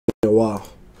Wow.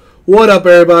 What up,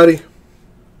 everybody?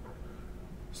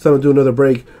 It's time to do another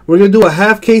break. We're going to do a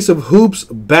half case of Hoops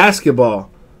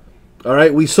basketball. All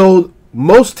right. We sold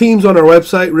most teams on our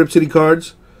website,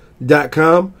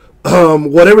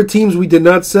 ripcitycards.com. Whatever teams we did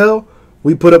not sell,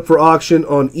 we put up for auction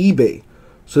on eBay.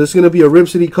 So this is going to be a Rip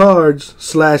City Cards /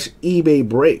 eBay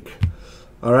break.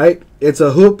 All right. It's a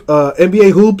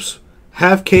NBA Hoops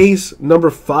half case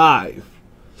number 5.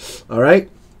 All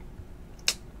right.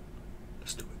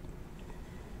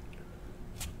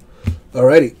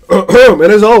 Alrighty.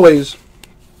 And as always,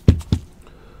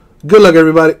 good luck,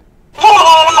 everybody.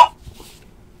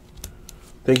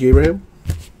 Thank you, Abraham.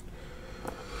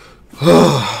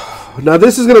 Now,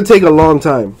 this is going to take a long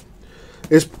time.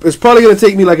 It's probably going to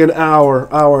take me like an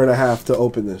hour and a half to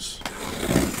open this.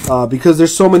 Because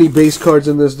there's so many base cards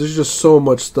in this. There's just so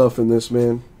much stuff in this,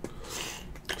 man.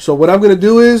 So what I'm going to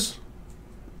do is,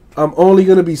 I'm only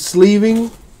going to be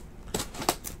sleeving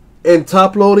and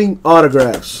top-loading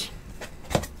autographs.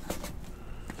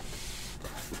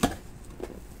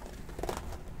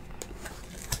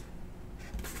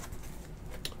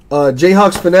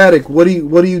 Jayhawks fanatic, what do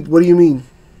you mean?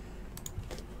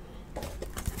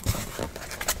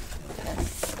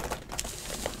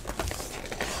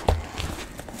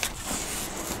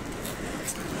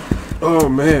 Oh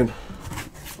man,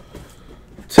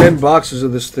 10 boxes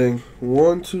of this thing.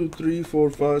 1, 2, 3, 4,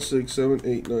 5, 6, 7,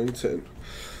 8, 9, 10.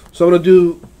 So I'm gonna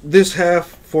do this half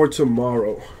for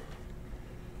tomorrow.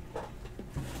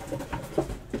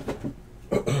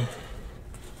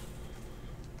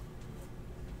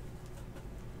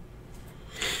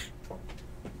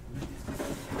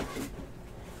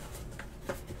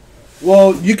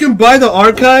 Well, you can buy the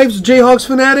archives, Jayhawks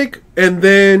fanatic, and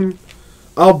then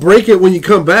I'll break it when you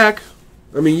come back.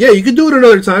 I mean, yeah, you can do it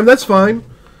another time. That's fine.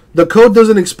 The code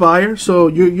doesn't expire, so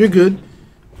you're good.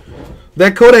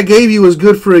 That code I gave you is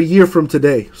good for a year from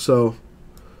today, so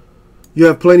you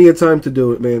have plenty of time to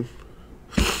do it, man.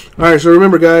 All right, so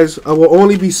remember, guys, I will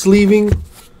only be sleeving,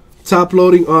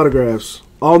 top-loading autographs.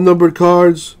 All numbered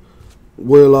cards,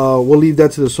 we'll leave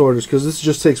that to the sorters because this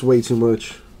just takes way too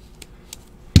much.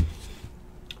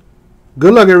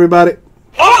 Good luck, everybody.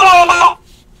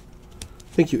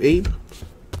 Thank you, Abe.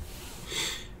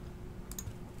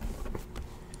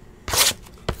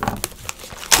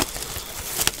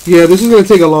 Yeah, this is going to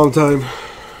take a long time.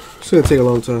 It's going to take a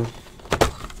long time.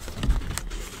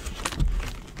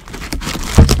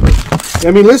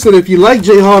 I mean, listen, if you like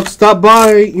Jayhawks, stop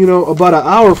by, you know, about an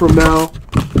hour from now,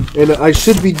 and I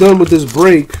should be done with this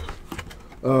break.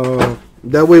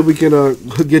 That way we can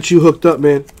get you hooked up,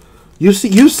 man. You've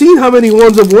seen how many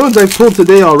ones of ones I've pulled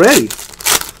today already.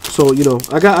 So, you know,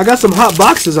 I got some hot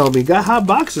boxes on me. Got hot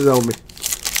boxes on me.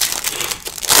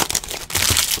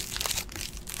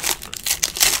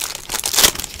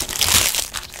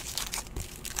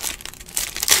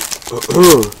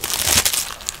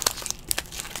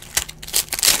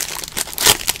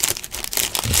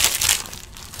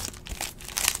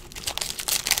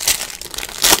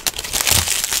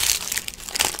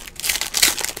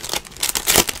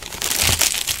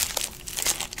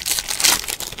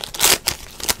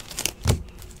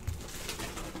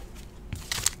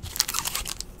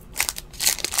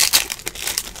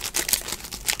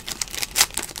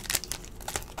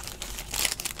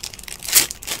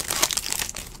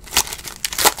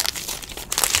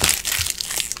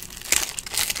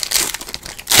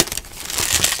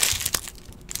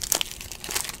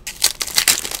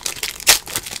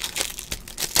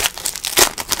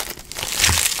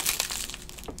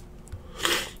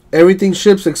 Everything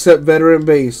ships except veteran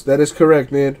base. That is correct,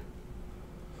 man.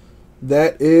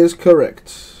 That is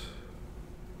correct.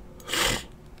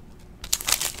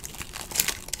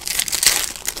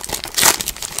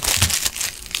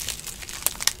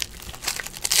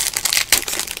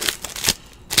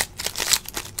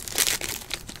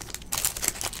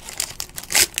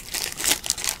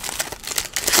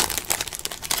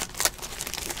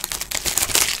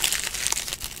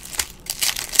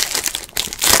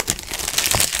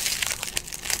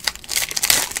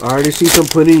 I already see some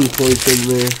Panini points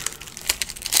in there.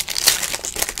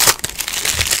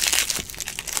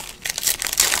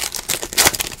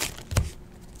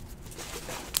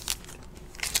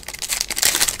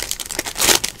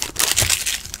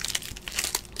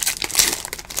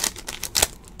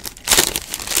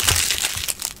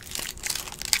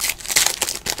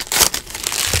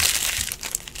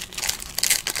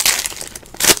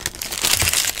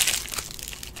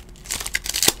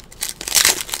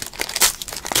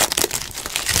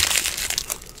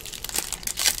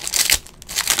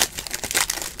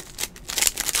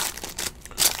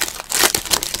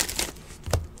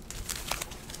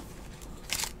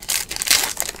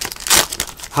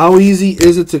 How easy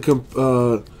is it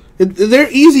to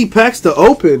they're easy packs to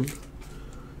open.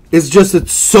 It's just that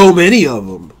so many of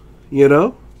them, you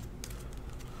know?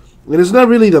 And it's not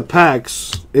really the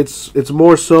packs. It's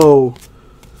more so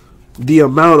the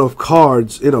amount of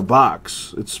cards in a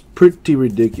box. It's pretty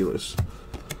ridiculous.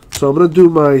 So I'm going to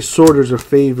do my sorters a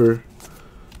favor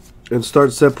and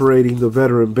start separating the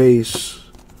veteran base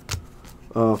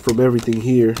from everything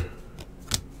here.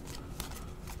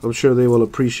 I'm sure they will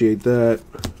appreciate that.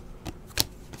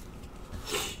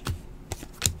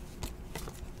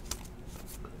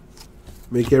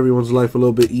 Make everyone's life a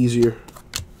little bit easier.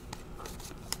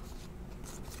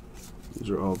 These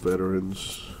are all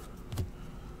veterans.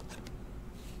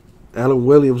 Alan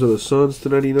Williams of the Suns to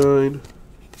 99.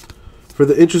 For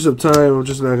the interest of time, I'm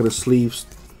just not going to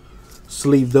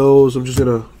sleeve those. I'm just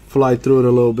going to fly through it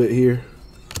a little bit here.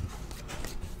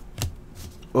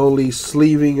 Only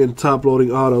sleeving and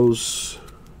top-loading autos.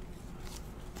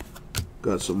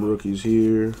 Got some rookies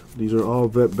here. These are all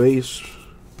vet base.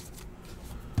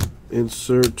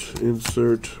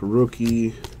 Insert,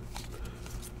 rookie,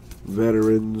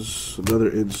 veterans, another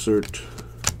insert.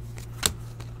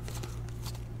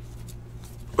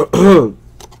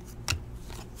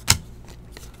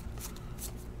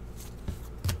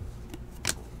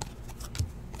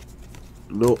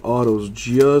 No autos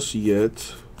just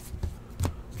yet.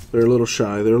 They're a little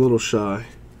shy.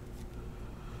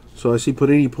 So I see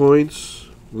Panini points,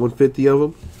 150 of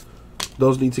them.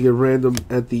 Those need to get random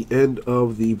at the end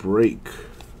of the break.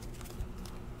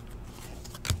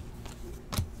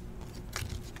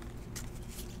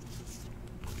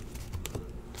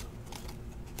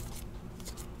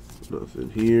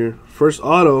 Nothing here. First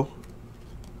auto,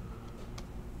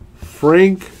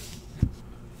 Frank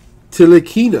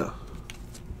Tilikina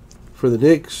for the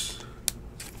Knicks.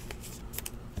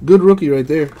 Good rookie right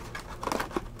there.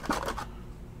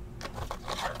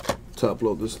 Top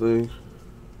load this thing.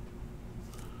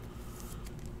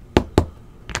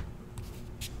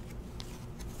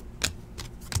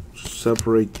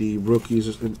 Separate the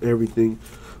rookies and everything.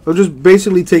 I'm just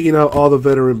basically taking out all the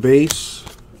veteran base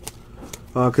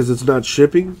because it's not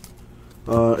shipping.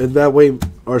 And that way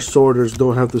our sorters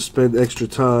don't have to spend extra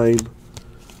time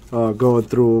going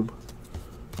through them.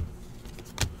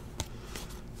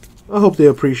 I hope they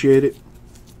appreciate it.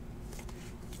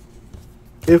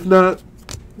 If not,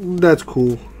 that's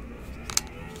cool.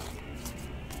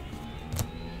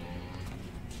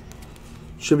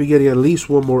 Should be getting at least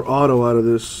one more auto out of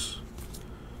this.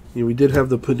 Yeah, we did have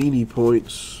the Panini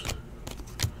points.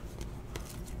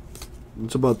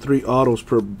 It's about 3 autos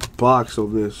per box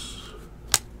on this.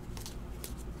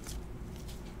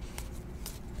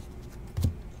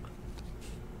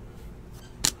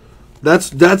 That's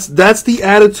the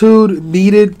attitude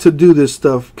needed to do this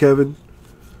stuff, Kevin.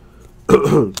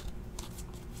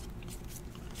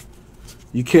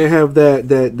 You can't have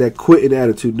that quitting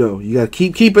attitude. No, you gotta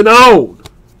keep keeping on.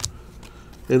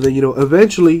 And then, you know,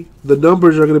 eventually the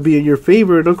numbers are gonna be in your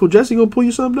favor, and Uncle Jesse gonna pull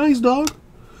you something nice, dog.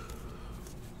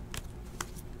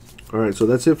 All right, so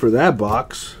that's it for that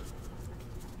box.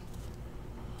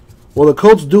 Well, the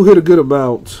Colts do hit a good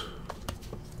amount.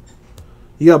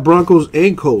 You got Broncos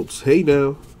and Colts. Hey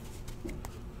now.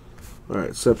 All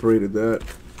right, separated that.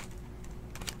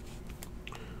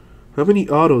 How many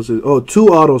autos is? Oh, 2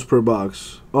 autos per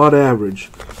box on average.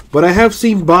 But I have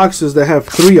seen boxes that have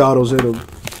 3 autos in them.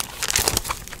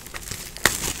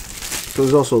 So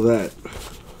there's also that.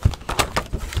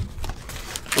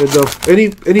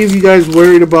 And any of you guys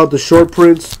worried about the short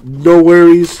prints, no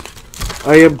worries.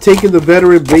 I am taking the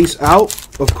veteran base out,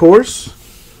 of course,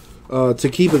 to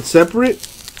keep it separate.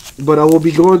 But I will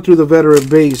be going through the veteran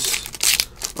base.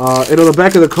 And on the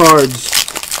back of the cards,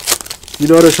 you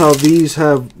notice how these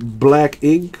have black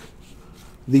ink?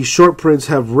 These short prints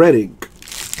have red ink.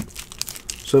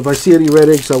 So if I see any red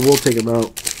inks, I will take them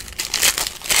out.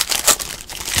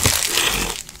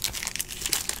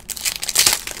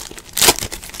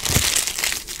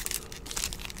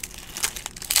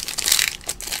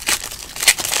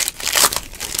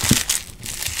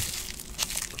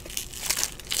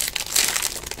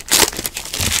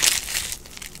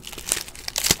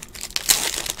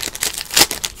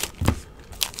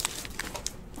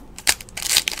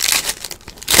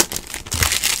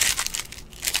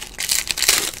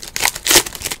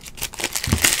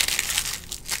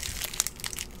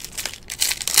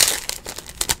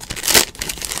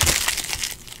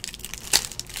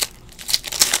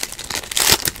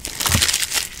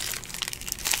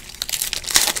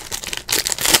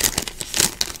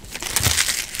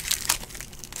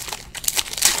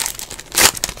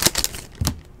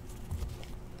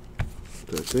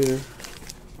 There.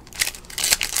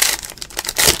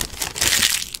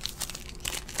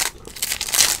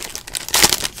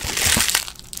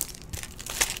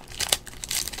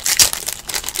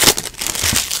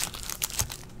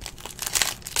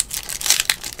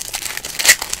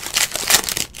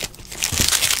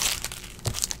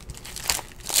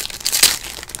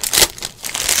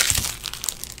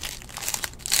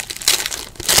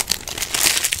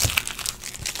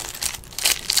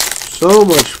 so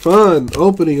much fun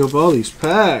opening up all these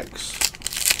packs.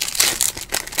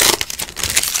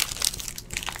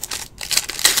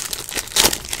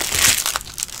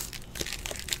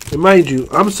 And mind you,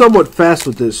 I'm somewhat fast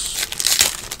with this.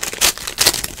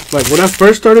 Like, when I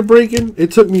first started breaking,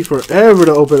 it took me forever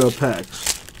to open up packs.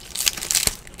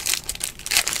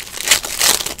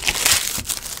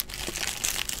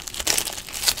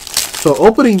 So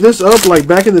opening this up, like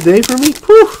back in the day for me,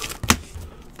 whew,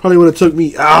 probably would have took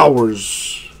me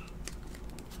hours.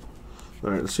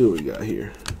 Alright, let's see what we got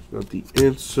here. Got the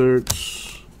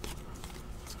inserts.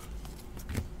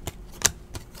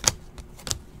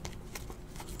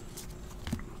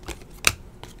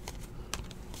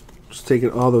 Just taking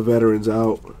all the veterans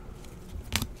out.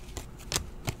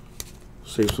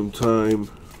 Save some time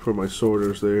for my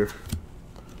sorters there.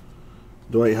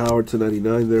 Dwight Howard to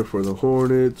 99 there for the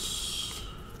Hornets.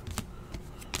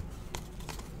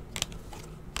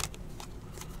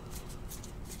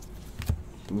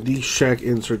 These Shaq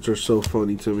inserts are so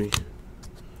funny to me.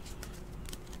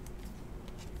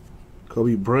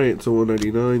 Kobe Bryant to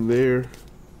 199 there.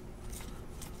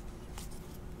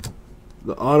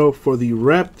 The auto for the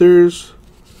Raptors,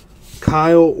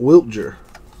 Kyle Wiltjer.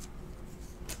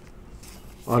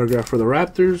 Autograph for the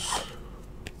Raptors.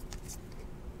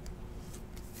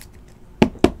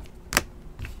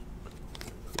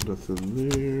 Nothing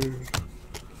there.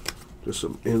 Just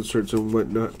some inserts and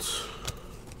whatnot.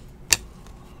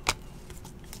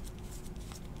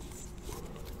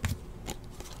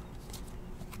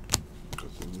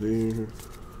 Nothing there.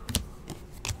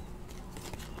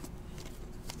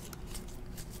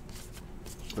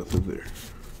 Nothing there.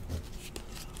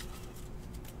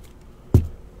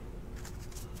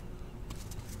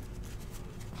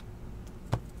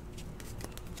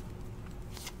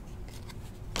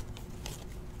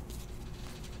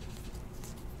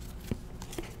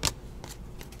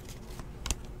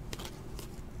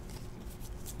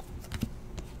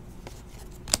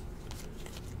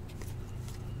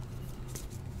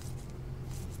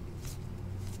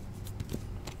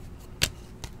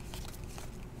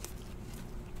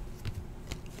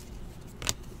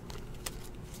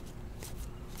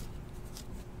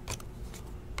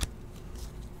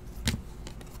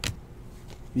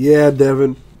 Yeah,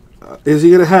 Devin. Is he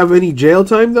going to have any jail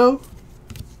time, though?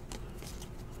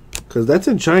 Because that's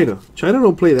in China. China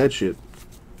don't play that shit.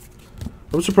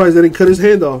 I'm surprised they didn't cut his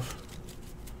hand off.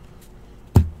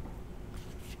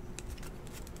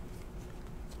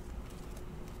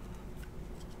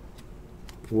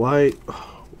 Why?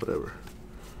 Oh, whatever.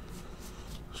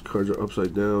 These cards are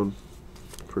upside down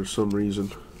for some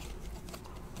reason.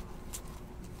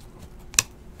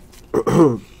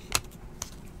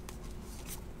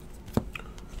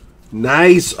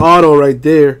 Nice auto right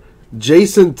there.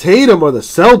 Jason Tatum of the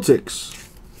Celtics.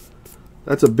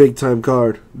 That's a big time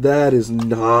card. That is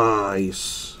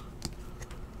nice.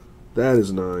 That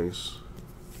is nice.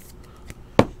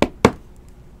 Here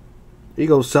you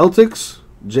go, Celtics.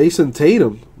 Jason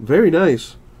Tatum. Very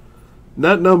nice.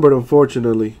 Not numbered,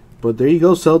 unfortunately. But there you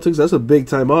go, Celtics. That's a big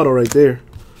time auto right there.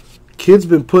 Kid's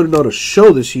been putting on a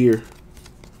show this year.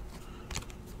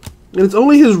 And it's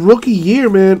only his rookie year,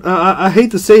 man. I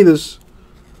hate to say this,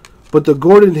 but the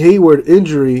Gordon Hayward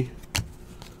injury,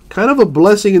 kind of a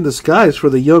blessing in disguise for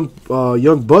the young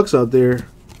Bucks out there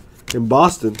in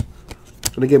Boston.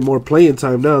 Gonna get more playing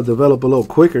time now, develop a little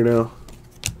quicker now.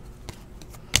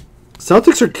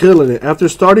 Celtics are killing it. After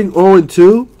starting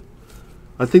 0-2,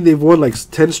 I think they've won like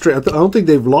 10 straight. I don't think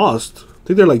they've lost. I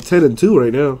think they're like 10-2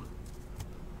 right now.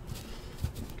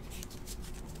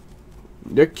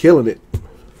 They're killing it.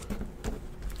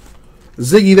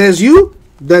 Ziggy, that's you?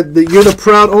 You're the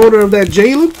proud owner of that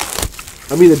Jalen?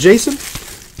 I mean the Jason?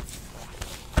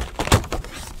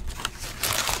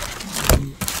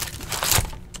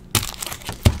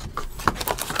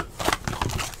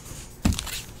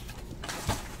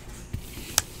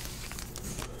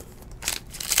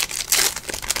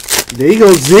 There you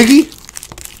go, Ziggy.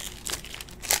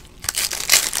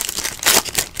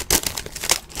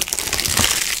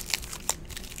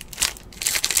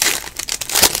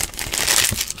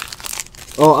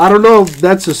 Oh, I don't know if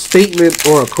that's a statement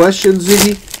or a question,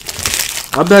 Ziggy.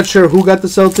 I'm not sure who got the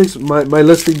Celtics. My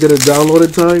listing didn't download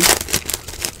in time,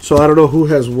 so I don't know who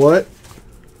has what.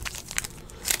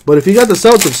 But if you got the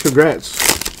Celtics, congrats.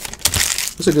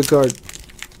 That's a good card.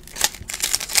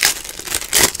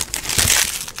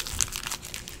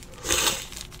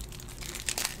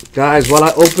 Guys, while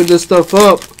I open this stuff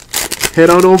up,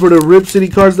 head on over to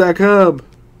ripcitycards.com.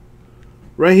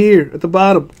 Right here at the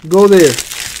bottom. Go there.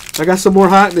 I got some more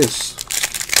hotness.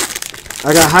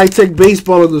 I got high-tech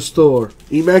baseball in the store.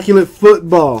 Immaculate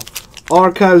football.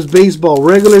 Archives Baseball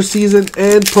regular season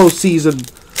and postseason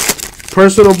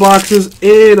personal boxes,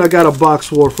 and I got a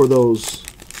box war for those.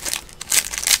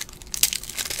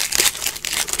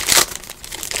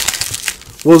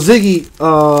 Well, Ziggy,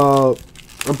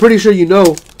 I'm pretty sure you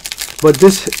know, but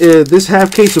this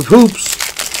half case of hoops,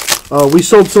 we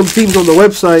sold some teams on the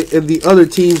website, and the other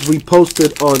teams we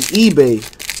posted on eBay.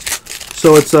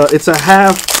 So it's a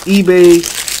half eBay,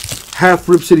 half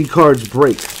Rip City Cards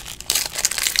break.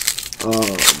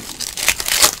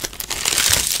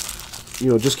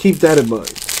 Just keep that in mind.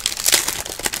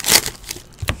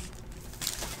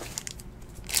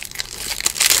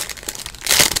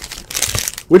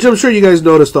 Which I'm sure you guys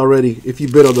noticed already. If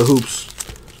you've been on the hoops,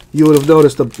 you would have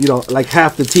noticed like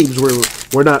half the teams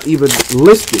were not even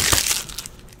listed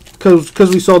because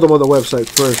we sold them on the website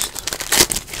first,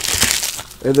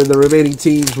 and then the remaining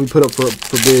teams we put up for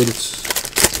bids.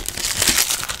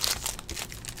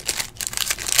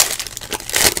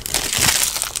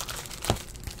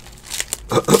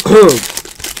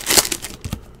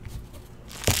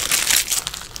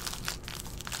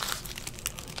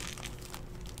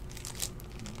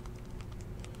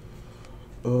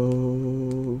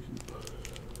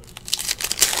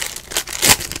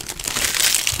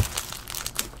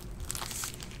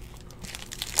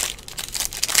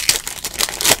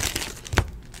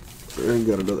 And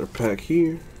got another pack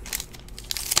here.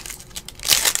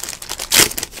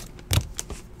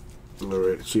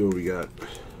 Alright, let's see what we got.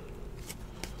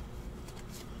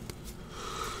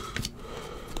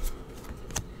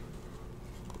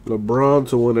 LeBron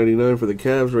to 199 for the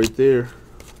Cavs right there.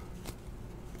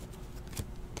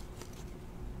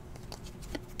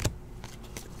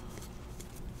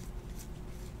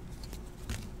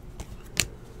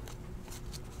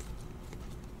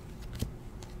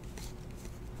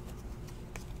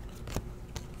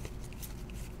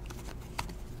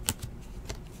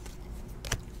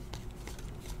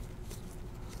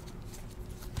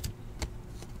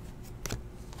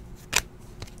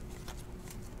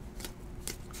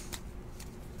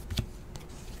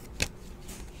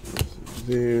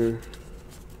 There.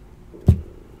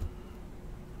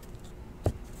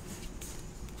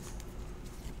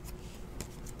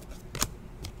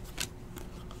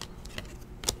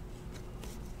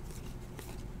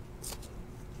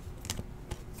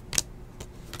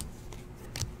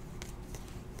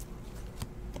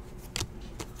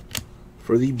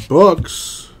 For the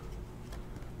Bucks,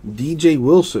 DJ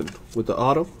Wilson with the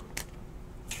auto.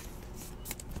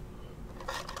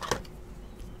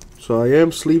 So I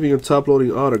am sleeving and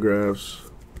top-loading autographs.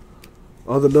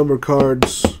 All the number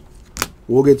cards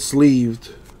will get sleeved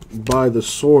by the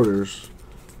sorters.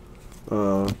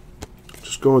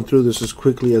 Just going through this as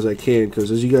quickly as I can,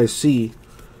 because as you guys see,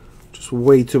 just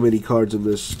way too many cards in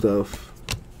this stuff.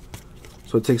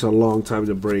 So it takes a long time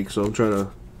to break, so I'm trying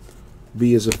to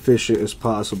be as efficient as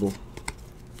possible.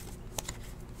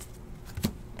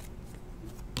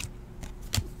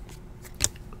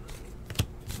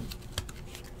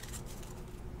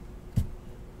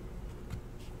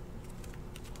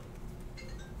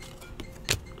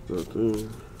 There.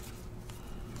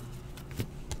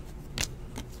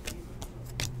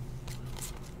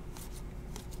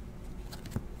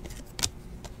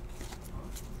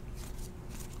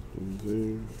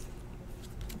 There.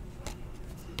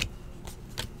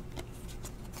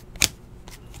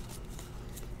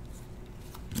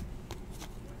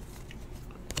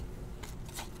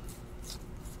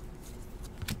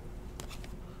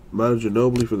 Manu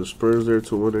Ginobili for the Spurs there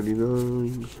to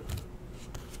 199.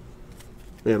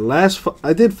 Man,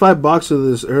 I did 5 boxes of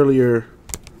this earlier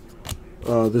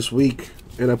this week,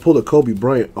 and I pulled a Kobe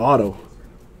Bryant auto.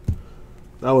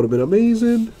 That would have been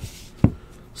amazing.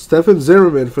 Stephen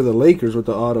Zimmerman for the Lakers with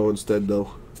the auto instead,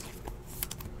 though.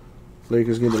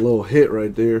 Lakers getting a little hit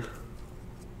right there.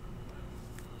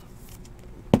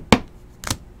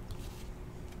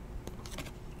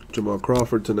 Jamal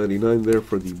Crawford to 99 there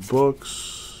for the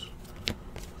Bucks.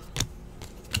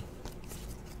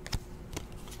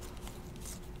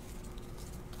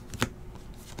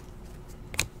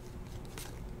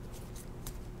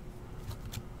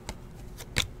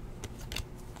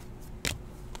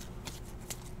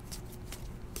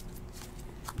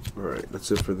 Alright, that's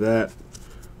it for that.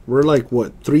 We're like,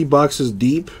 what, 3 boxes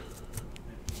deep?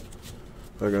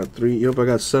 I got 3. Yep, I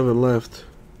got 7 left.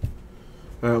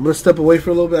 I'm going to step away for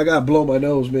a little bit. I got to blow my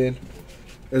nose, man.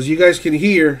 As you guys can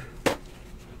hear,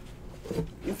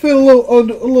 I feel a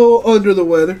little under the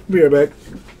weather. Be right back.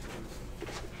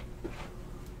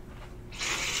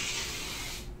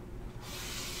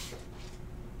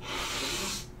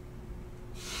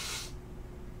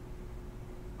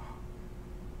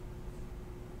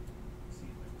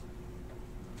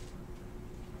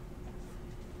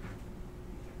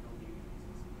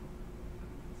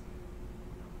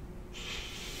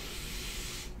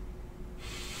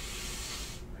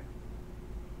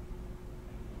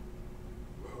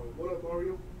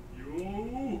 you?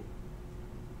 You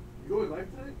going live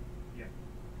tonight? Yeah.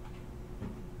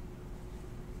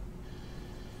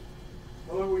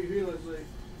 How long were you here last night?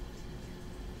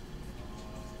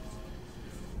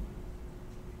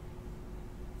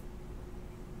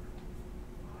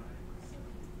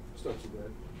 It's not too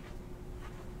bad.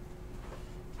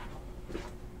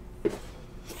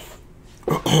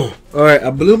 Alright, I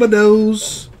blew my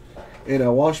nose and I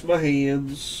washed my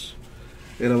hands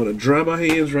and I'm gonna dry my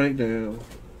hands right now.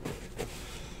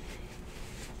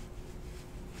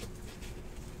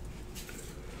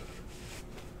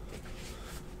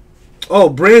 Oh,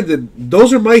 Brandon,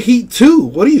 those are my Heat too.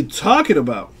 What are you talking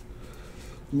about?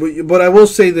 But I will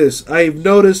say this. I've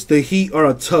noticed the Heat are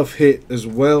a tough hit as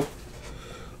well.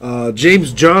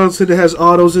 James Johnson has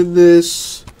autos in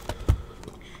this.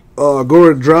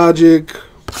 Goran Dragic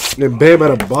and Bam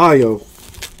Adebayo.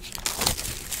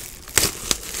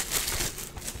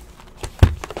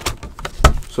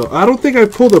 So I don't think I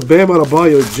pulled a Bam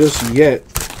Adebayo just yet.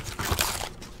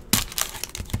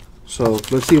 So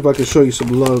let's see if I can show you some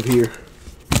love here.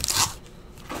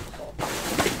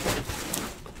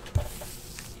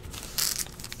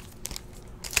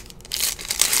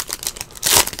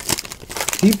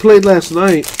 He played last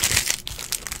night.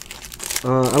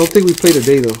 I don't think we played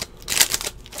today though.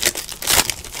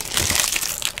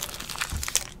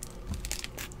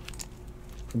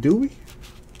 Do we?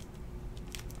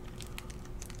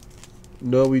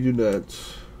 No, we do not.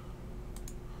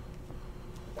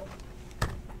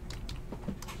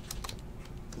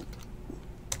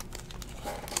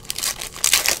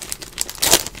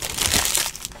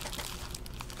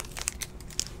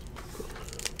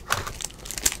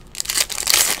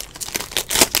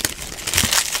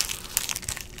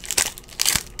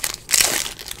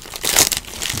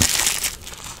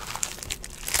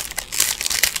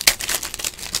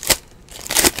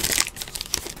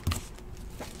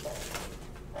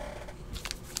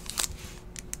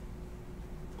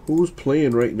 Who's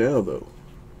playing right now, though?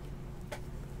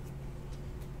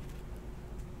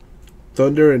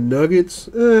 Thunder and Nuggets?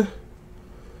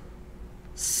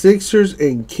 Sixers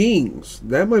and Kings.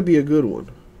 That might be a good one.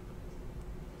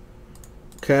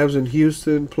 Cavs and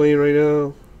Houston playing right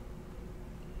now.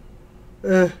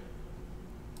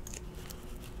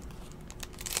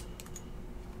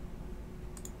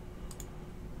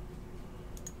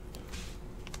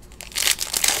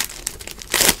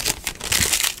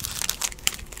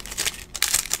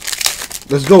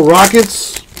 Let's go,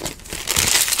 Rockets.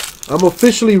 I'm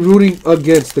officially rooting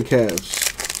against the Cavs.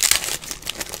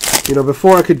 You know,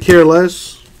 before I could care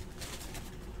less.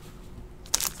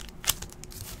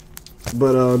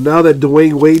 But now that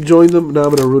Dwayne Wade joined them, now I'm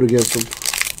going to root against them.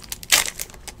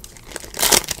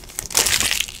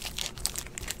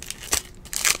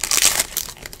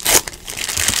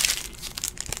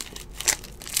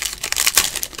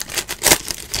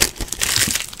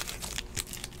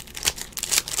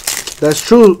 That's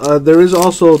true. There is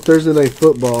also Thursday Night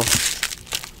Football.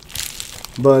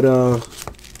 But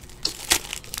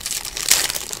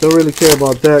don't really care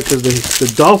about that because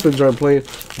the Dolphins aren't playing.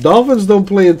 Dolphins don't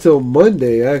play until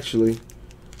Monday, actually.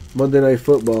 Monday Night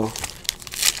Football.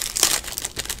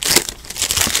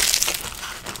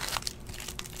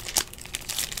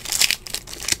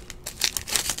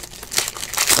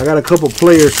 I got a couple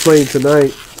players playing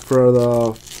tonight for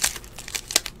the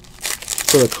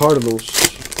Cardinals.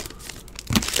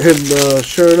 And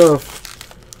sure enough,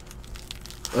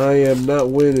 I am not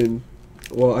winning.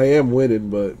 Well, I am winning,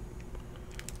 but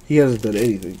he hasn't done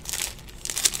anything.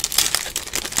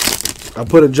 I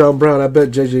put in John Brown. I bet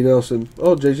J.J. Nelson.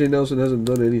 Oh, J.J. Nelson hasn't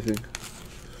done anything.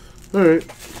 All right.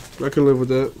 I can live with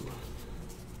that.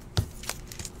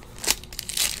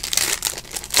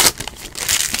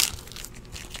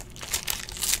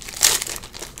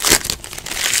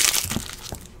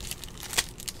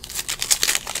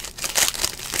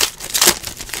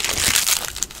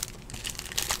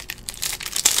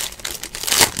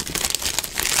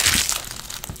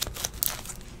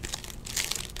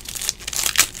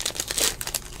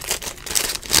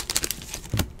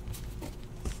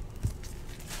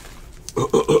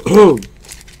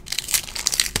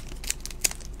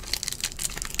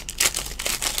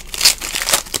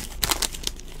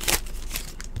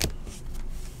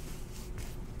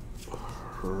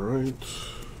 Alright.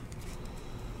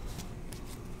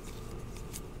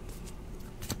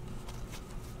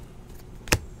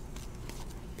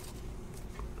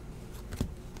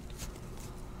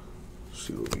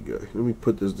 See what we got. Let me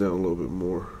put this down a little bit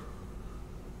more.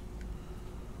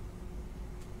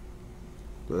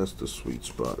 That's the sweet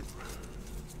spot.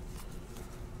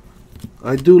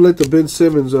 I do let the Ben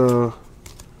Simmons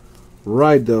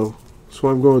ride though, So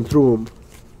I'm going through them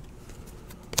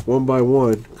one by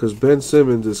one because Ben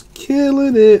Simmons is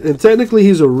killing it. And technically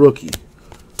he's a rookie.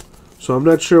 So I'm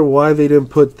not sure why they didn't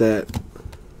put that.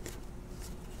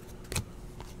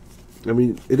 I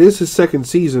mean, it is his second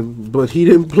season, but he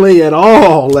didn't play at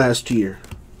all last year.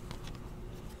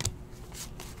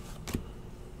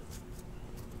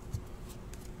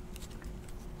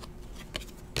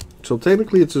 So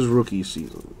technically it's his rookie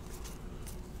season.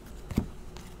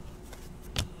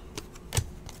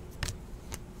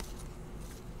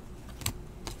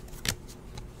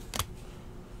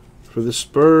 For the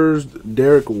Spurs,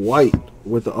 Derek White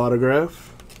with the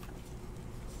autograph.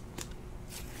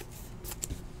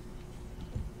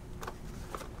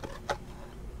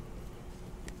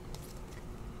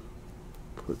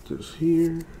 Put this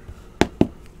here.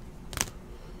 Let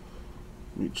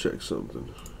me check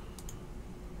something.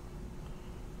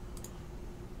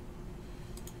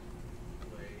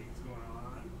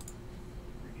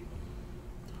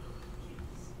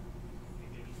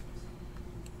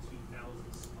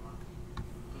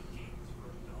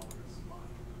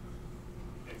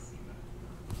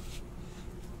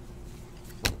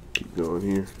 Keep going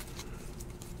here.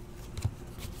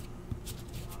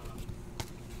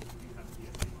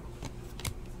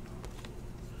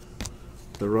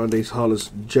 The Rondae Hollis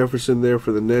Jefferson there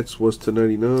for the Nets was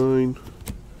 /99.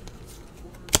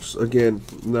 Just, again,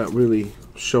 not really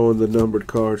showing the numbered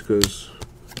cards because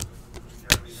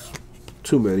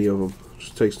too many of them.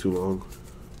 Just takes too long.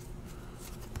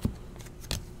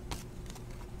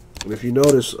 And if you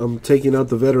notice, I'm taking out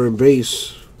the veteran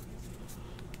base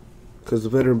because the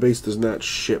veteran base does not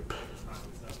ship.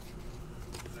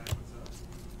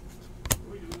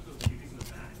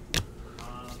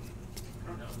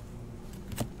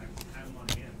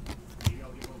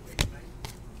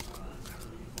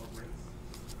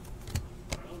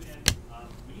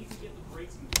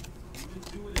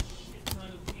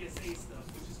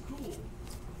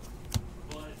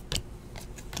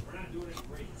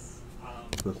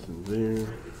 Nothing there.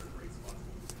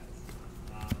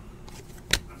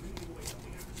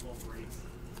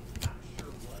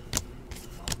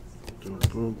 Boom,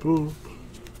 boom, boom.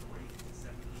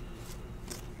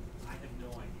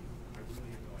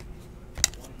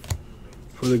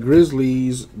 For the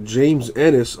Grizzlies, James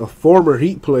Ennis, a former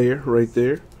Heat player right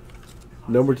there.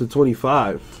 Number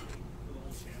 /25.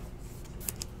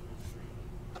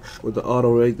 With the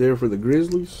auto right there for the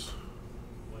Grizzlies.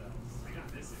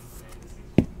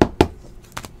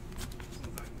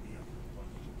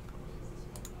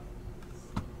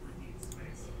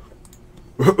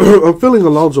 I'm feeling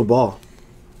Alonzo Ball.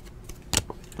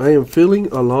 I am feeling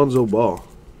Alonzo Ball.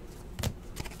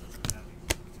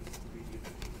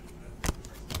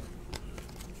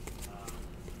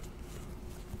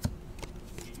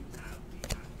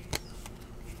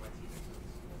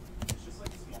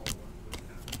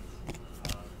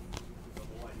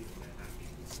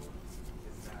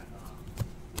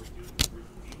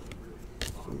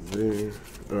 There.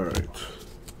 All right.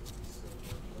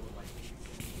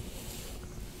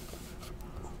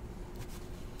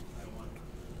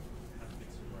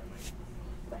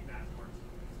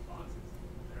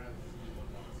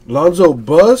 Lonzo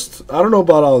bust? I don't know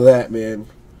about all that, man.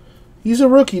 He's a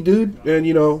rookie, dude. And,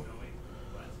 you know,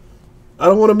 I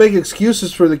don't want to make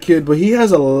excuses for the kid, but he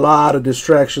has a lot of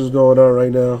distractions going on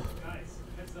right now.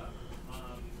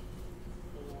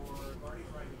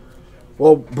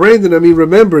 Well, Brandon, I mean,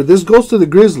 remember, this goes to the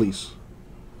Grizzlies.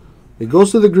 It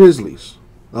goes to the Grizzlies.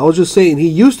 I was just saying, he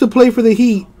used to play for the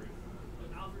Heat.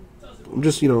 I'm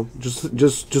just, you know,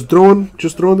 just throwing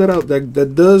that out.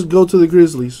 That does go to the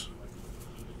Grizzlies.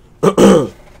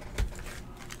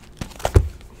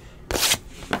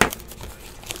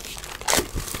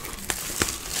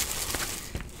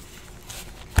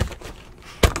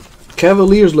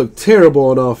 Cavaliers look terrible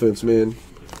on offense, man.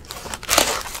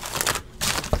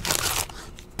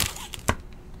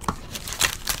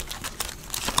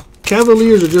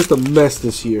 Cavaliers are just a mess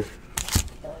this year.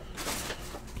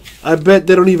 I bet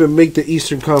they don't even make the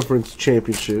Eastern Conference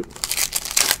Championship.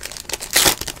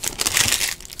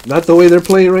 Not the way they're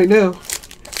playing right now.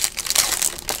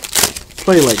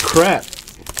 Playing like crap.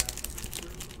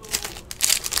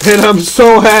 And I'm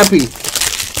so happy.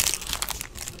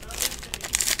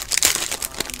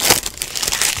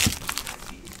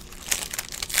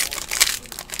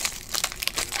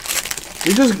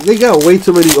 They got way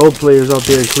too many old players out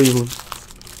there in Cleveland.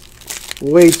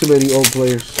 Way too many old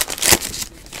players.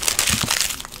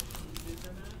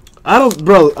 I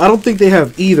don't think they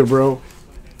have either, bro.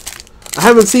 I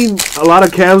haven't seen a lot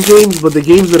of Cavs games, but the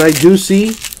games that I do see,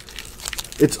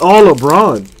 it's all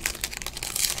LeBron.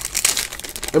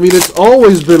 I mean, it's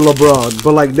always been LeBron,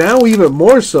 but like now even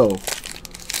more so.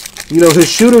 You know, his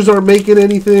shooters aren't making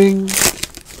anything.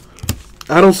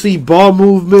 I don't see ball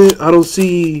movement. I don't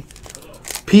see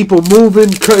people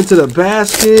moving, cutting to the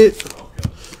basket.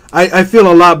 I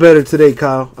feel a lot better today,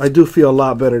 Kyle. I do feel a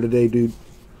lot better today, dude.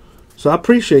 So I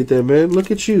appreciate that, man.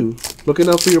 Look at you. Looking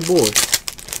out for your boy.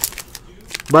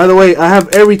 By the way, I have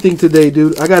everything today,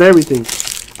 dude. I got everything.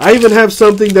 I even have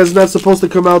something that's not supposed to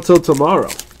come out till tomorrow.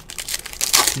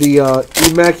 The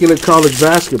Immaculate College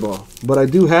Basketball. But I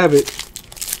do have it.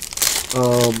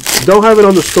 Don't have it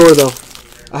on the store, though.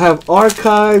 I have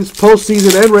archives,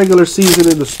 postseason, and regular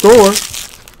season in the store.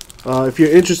 If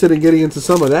you're interested in getting into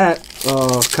some of that,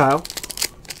 Kyle.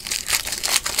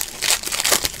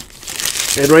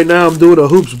 And right now I'm doing a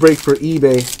hoops break for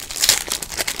eBay.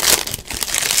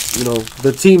 You know,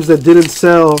 the teams that didn't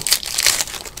sell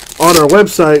on our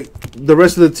website, the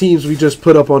rest of the teams we just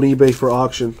put up on eBay for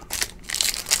auction.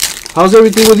 How's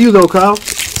everything with you though, Kyle?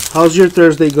 How's your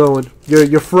Thursday going?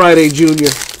 Your Friday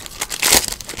Junior,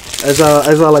 as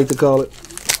I like to call it.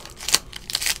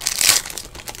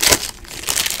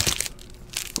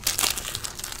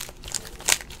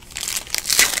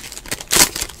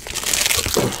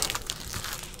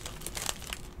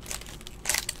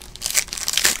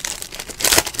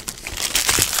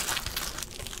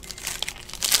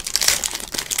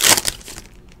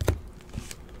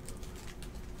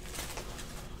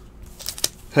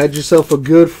 Had yourself a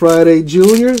good Friday,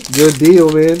 Junior. Good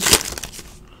deal, man.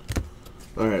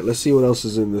 Alright, let's see what else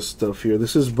is in this stuff here.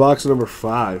 This is box number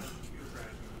 5.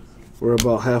 We're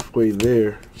about halfway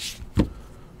there.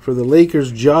 For the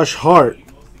Lakers, Josh Hart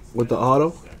with the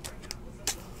auto.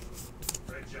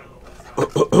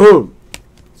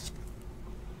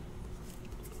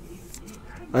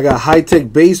 I got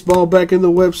high-tech baseball back in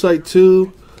the website,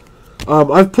 too.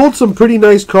 I've pulled some pretty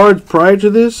nice cards prior to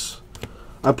this.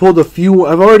 I pulled a few.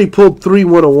 I've already pulled 3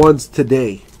 101s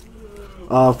today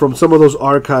from some of those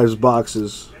archives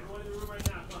boxes.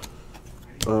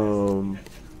 And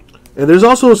there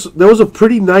was a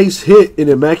pretty nice hit in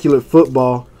Immaculate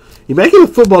Football.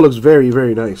 Immaculate Football looks very,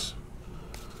 very nice.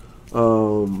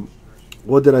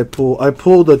 What did I pull? I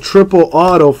pulled a triple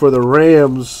auto for the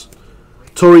Rams.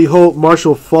 Torrey Holt,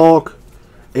 Marshall Faulk,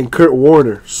 and Kurt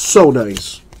Warner. So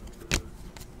nice.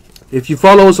 If you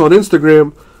follow us on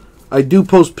Instagram, I do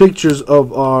post pictures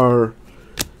of our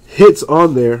hits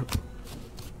on there.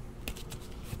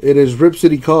 It is Rip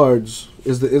City Cards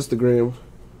is the Instagram.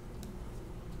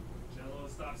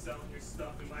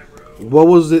 What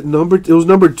was it? It was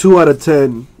number 2 out of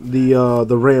 10.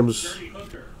 The Rams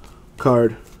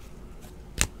card.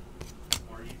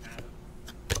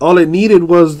 All it needed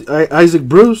was Isaac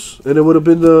Bruce, and it would have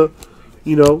been the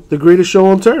greatest show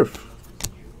on turf.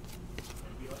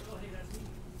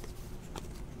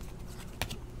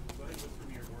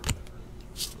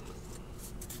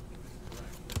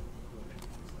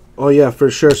 Oh, yeah, for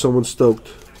sure someone's stoked.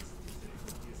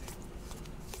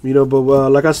 You know, but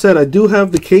like I said, I do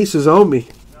have the cases on me.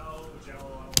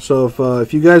 So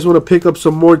if you guys want to pick up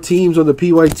some more teams on the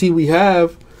PYT we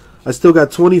have, I still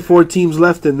got 24 teams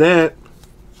left in that.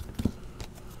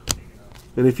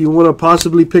 And if you want to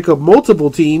possibly pick up multiple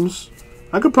teams,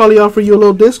 I could probably offer you a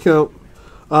little discount.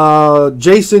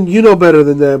 Jason, you know better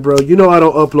than that, bro. You know I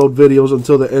don't upload videos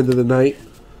until the end of the night.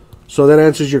 So that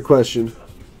answers your question.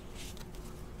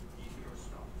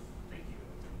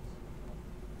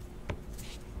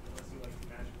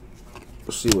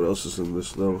 Let's see what else is in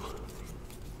this, though.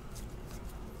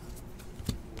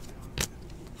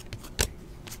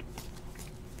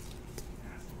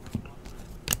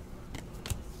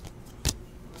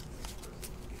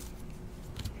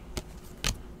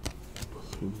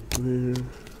 There.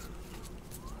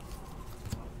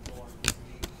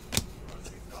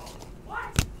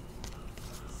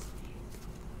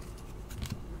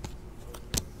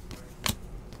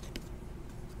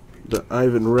 The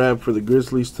Ivan Rapp for the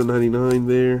Grizzlies to 99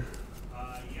 there.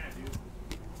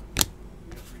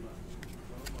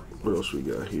 What else we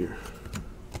got here?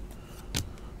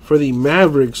 For the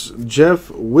Mavericks, Jeff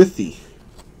Withey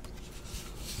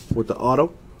with the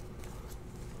auto.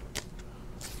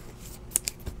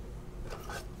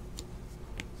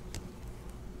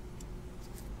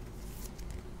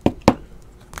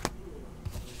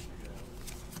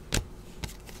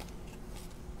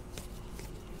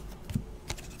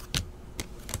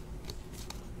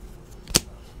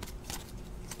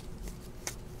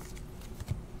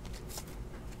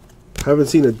 Haven't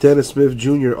seen a Dennis Smith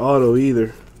Jr. auto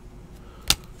either.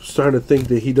 Starting to think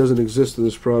that he doesn't exist in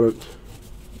this product.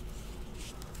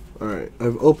 Alright,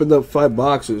 I've opened up 5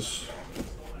 boxes.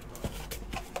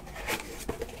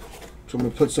 So I'm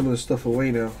gonna put some of this stuff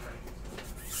away now.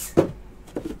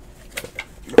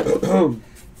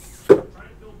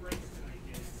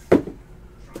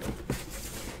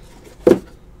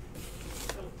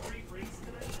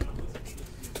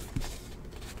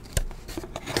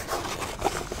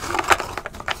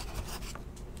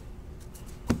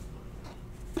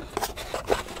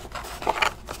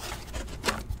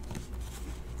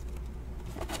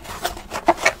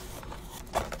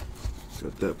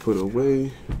 Got that put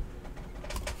away.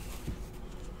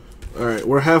 Alright,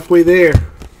 we're halfway there.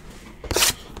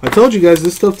 I told you guys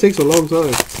this stuff takes a long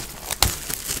time.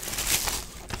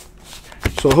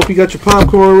 So I hope you got your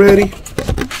popcorn ready.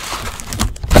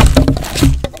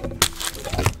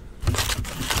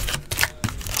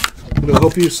 I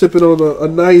hope you're sipping on a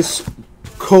nice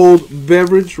cold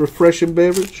beverage, refreshing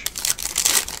beverage.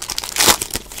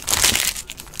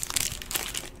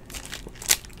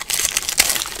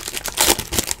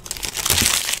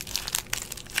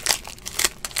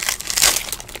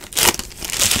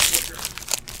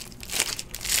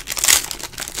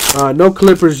 No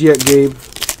Clippers yet, Gabe.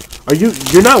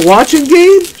 You're not watching,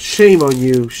 Gabe? Shame on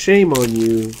you. Shame on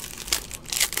you.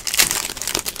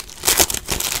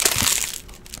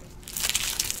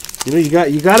 You know,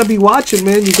 you gotta be watching,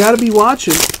 man. You gotta be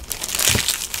watching.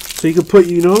 So you can put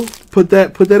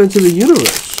that into the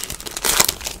universe.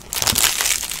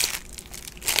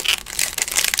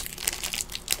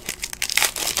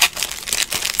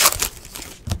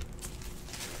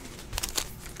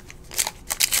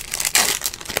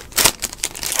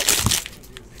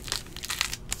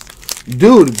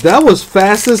 Dude, that was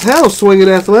fast as hell, Swinging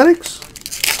Athletics.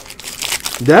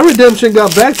 That redemption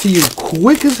got back to you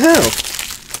quick as hell.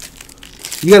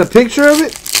 You got a picture of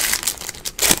it?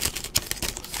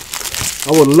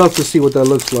 I would love to see what that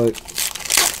looks like.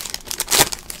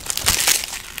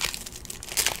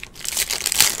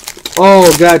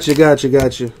 Oh, gotcha.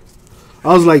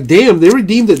 I was like, damn, they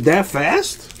redeemed it that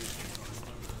fast?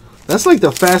 That's like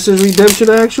the fastest redemption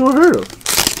I actually heard of.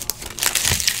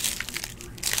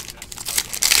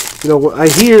 You know, I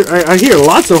hear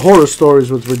lots of horror stories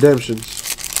with redemptions.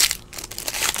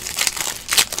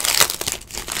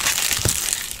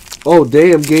 Oh,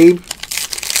 damn, Gabe.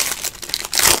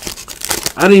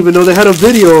 I didn't even know they had a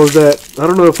video of that. I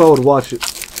don't know if I would watch it.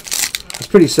 It's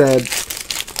pretty sad.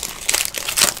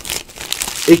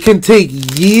 It can take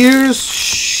years.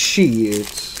 Shit.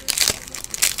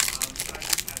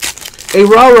 Hey,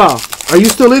 Rara, are you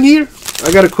still in here?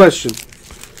 I got a question.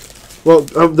 Well,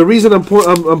 the reason I'm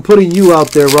putting you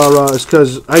out there, Rara, is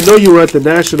because I know you were at the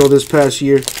National this past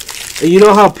year, and you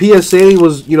know how PSA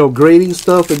was, grading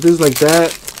stuff and things like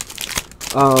that.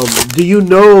 Do you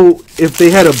know if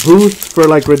they had a booth for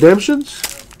like redemptions,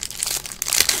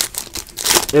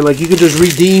 and like you could just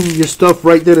redeem your stuff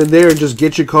right then and there and just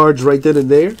get your cards right then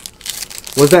and there?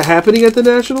 Was that happening at the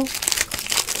National?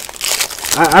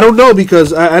 I don't know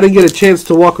because I didn't get a chance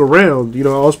to walk around. I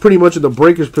was pretty much in the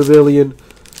Breakers Pavilion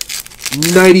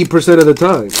 90% of the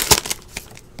time.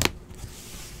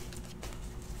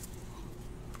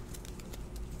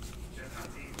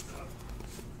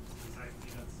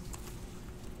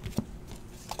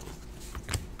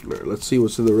 All right, let's see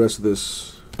what's in the rest of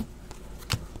this.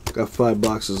 Got 5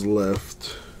 boxes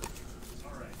left.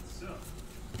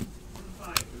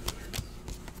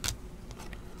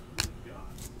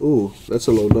 Ooh, that's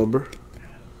a low number.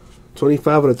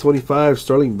 25 out of 25,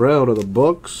 Sterling Brown of the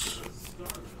Bucks.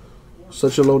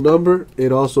 Such a low number,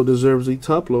 it also deserves a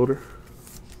top loader.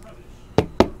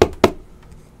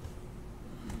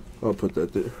 I'll put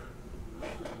that there.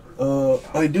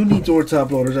 I do need more top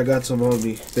loaders. I got some on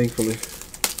me, thankfully.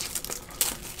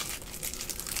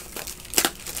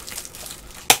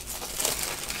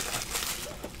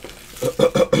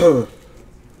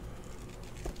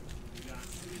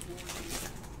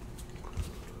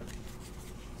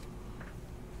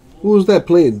 Who was that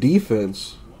playing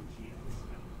defense?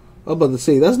 I'm about to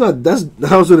say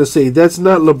I was gonna say that's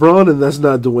not LeBron and that's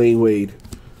not Dwayne Wade.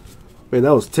 Man,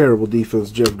 that was terrible defense,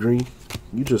 Jeff Green.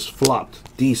 You just flopped.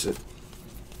 Decent.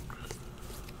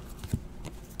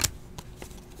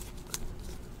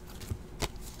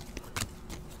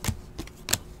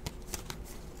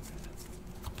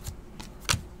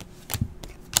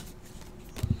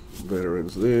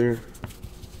 Veterans there.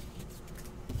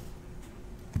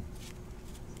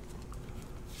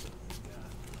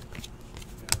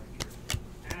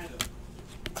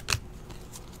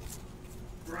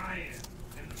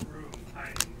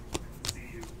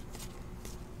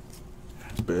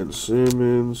 Ben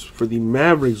Simmons. For the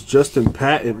Mavericks, Justin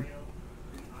Patton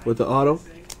with the auto.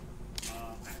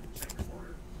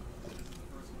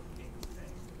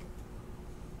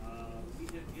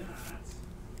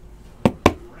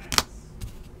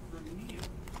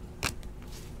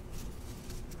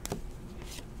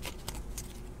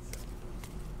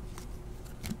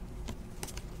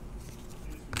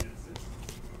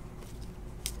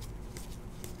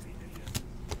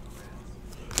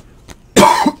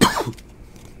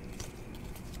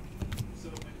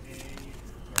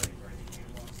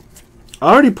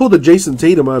 I already pulled a Jason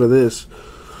Tatum out of this.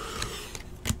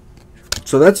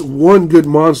 So that's one good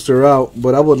monster out,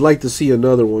 but I would like to see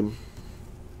another one.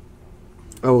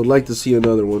 I would like to see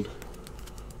another one.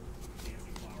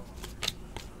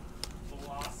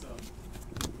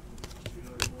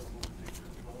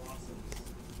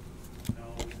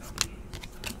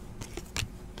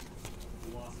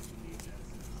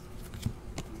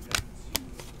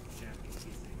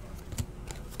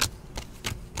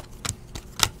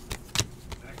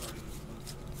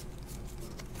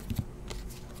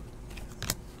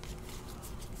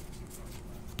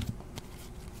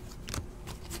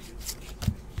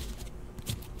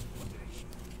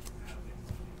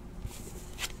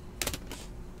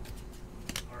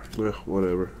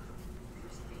 Whatever.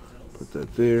 Put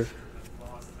that there.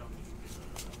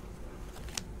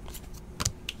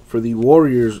 For the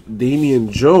Warriors, Damian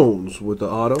Jones with the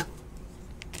auto.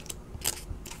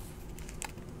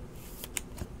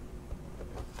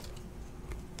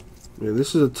 Yeah,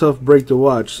 this is a tough break to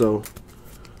watch, so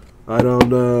I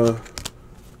don't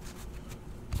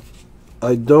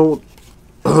I don't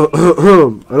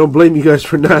blame you guys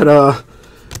for not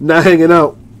hanging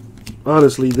out.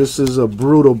 Honestly, this is a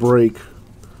brutal break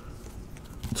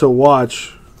to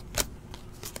watch.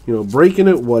 You know, breaking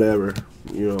it, whatever.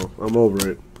 You know, I'm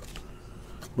over it.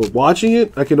 But watching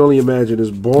it, I can only imagine, is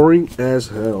boring as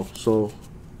hell. So,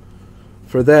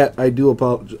 for that, I do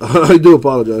apologize. I do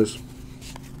apologize.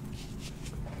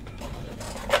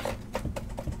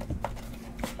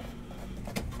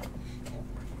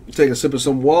 Take a sip of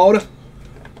some water.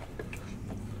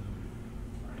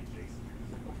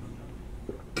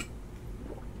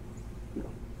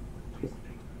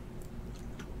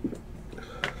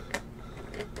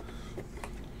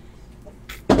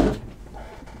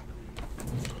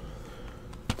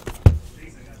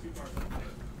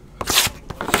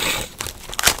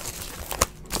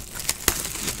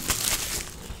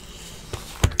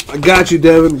 I got you,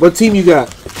 Devin. What team you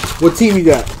got? What team you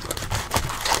got?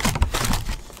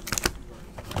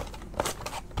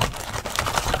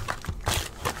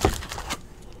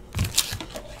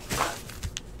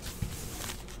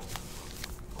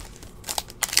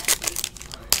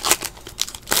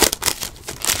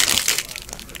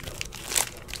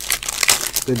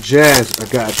 The Jazz. I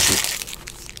got you.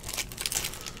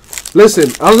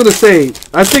 Listen, I was going to say,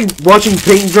 I think watching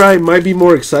paint dry might be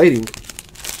more exciting.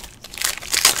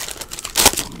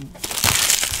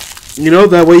 You know,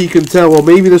 that way you can tell, well,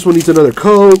 maybe this one needs another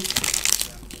coat.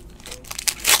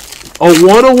 A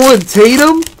 101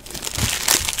 Tatum?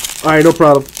 Alright, no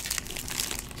problem.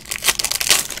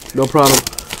 No problem.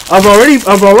 I've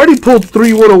already pulled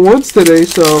 3 101s today,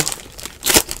 so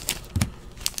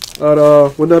I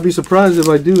would not be surprised if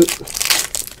I do it.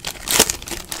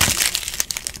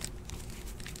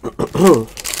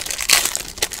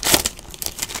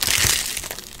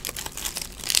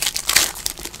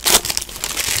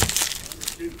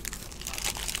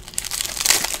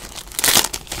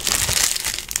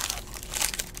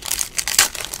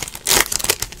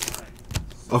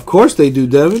 Of course they do,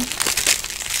 Devin.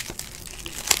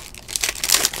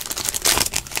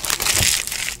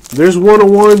 There's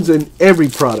 101s in every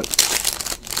product.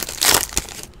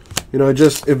 You know, it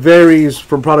varies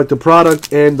from product to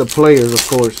product and the players, of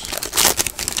course.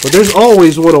 But there's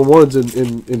always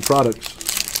 101s in products.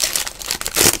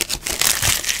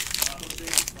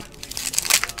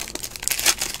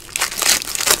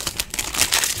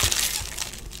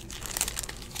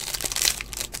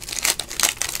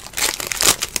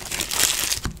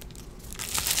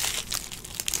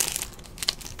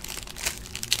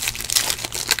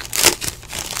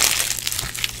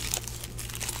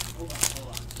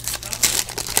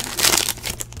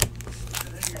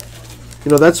 You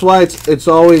know, that's why it's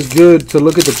always good to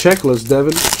look at the checklist,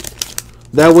 Devin.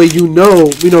 That way you know,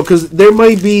 because there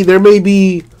may be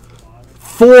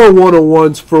 4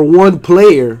 101s for one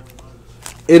player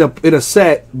in a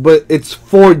set, but it's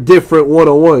 4 different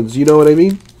 101s. You know what I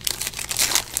mean?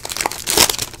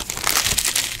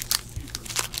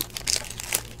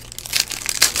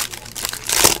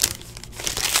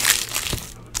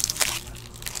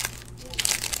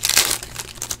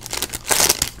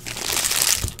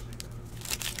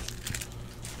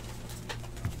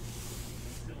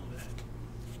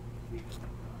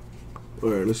 All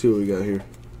right, let's see what we got here.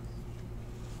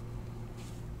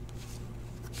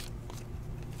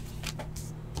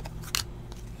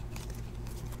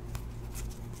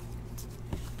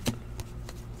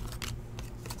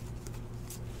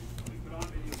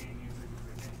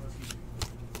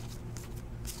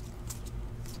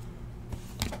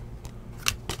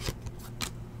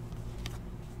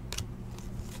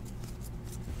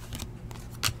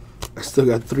 Still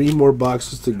got 3 more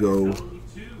boxes to go.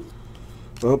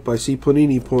 Oh, I see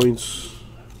Panini points.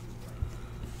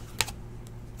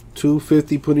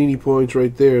 250 Panini points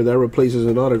right there. That replaces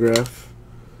an autograph.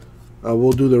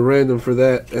 We'll do the random for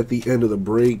that at the end of the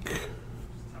break.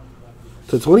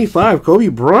 To 25, Kobe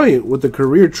Bryant with the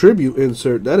career tribute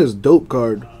insert. That is dope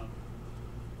card.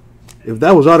 If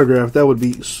that was autographed, that would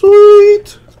be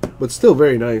sweet. But still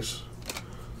very nice.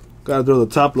 Gotta throw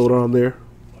the top loader on there.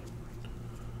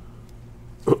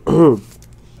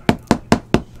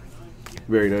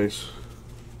 Very nice.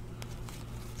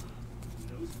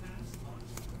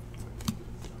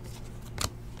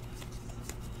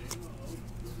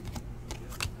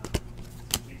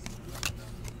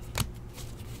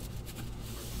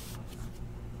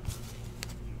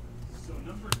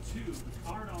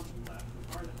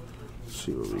 Let's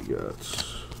see what we got.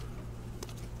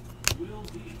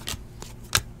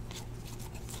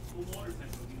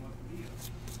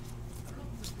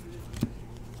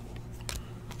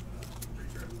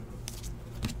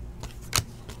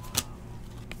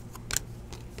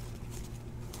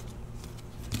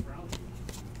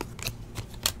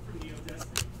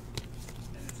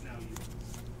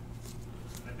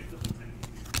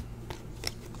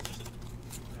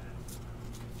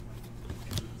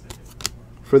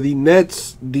 For the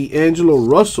Nets, D'Angelo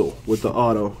Russell with the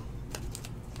auto.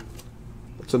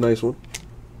 That's a nice one.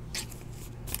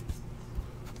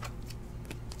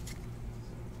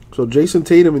 So Jason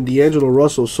Tatum and D'Angelo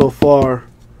Russell so far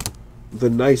the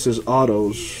nicest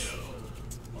autos.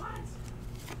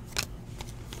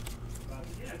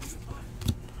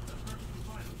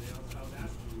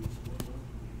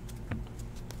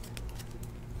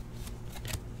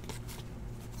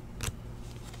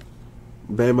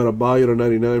 Bam Adebayo to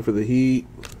 99 for the Heat.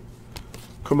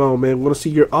 Come on, man. Want to see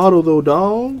your auto, though,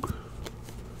 dog.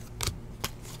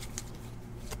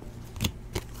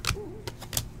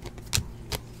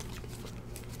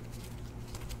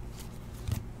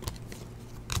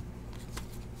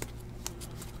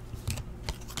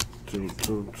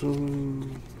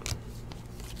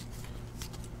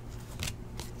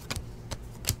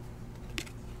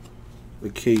 The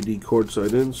KD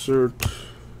courtside insert.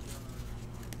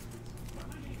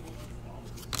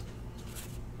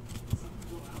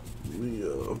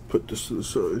 Put this to the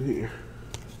side here.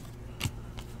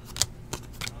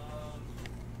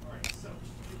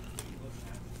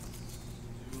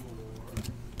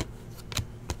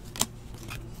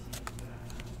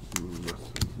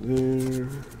 Nothing there.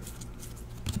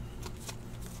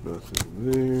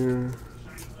 Nothing there.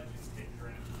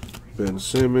 Ben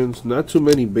Simmons. Not too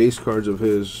many base cards of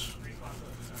his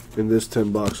in this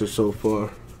 10 boxes so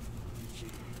far.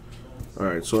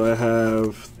 Alright, so I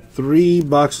have 3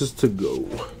 boxes to go.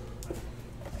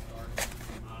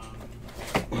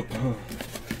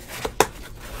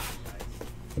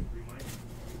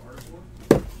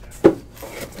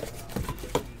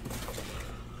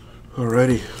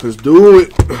 Alrighty, let's do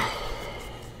it.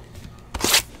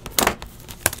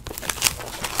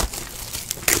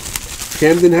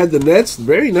 Camden had the Nets.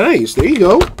 Very nice. There you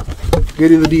go.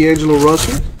 Getting the D'Angelo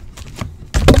Russell.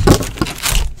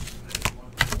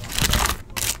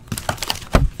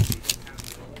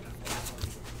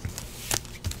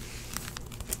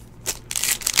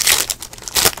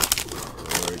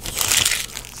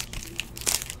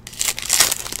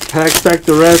 Pack stack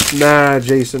the rest? Nah,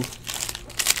 Jason.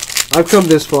 I've come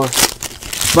this far.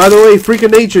 By the way, Freak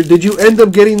of Nature, did you end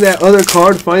up getting that other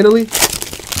card finally?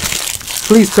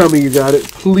 Please tell me you got it.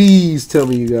 Please tell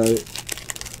me you got it.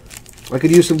 I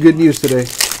could use some good news today.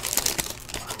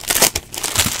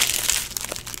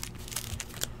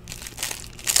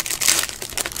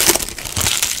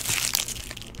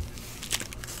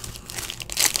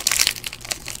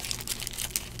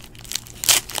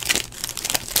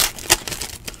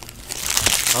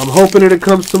 I'm hoping it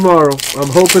comes tomorrow. I'm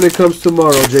hoping it comes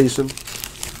tomorrow, Jason.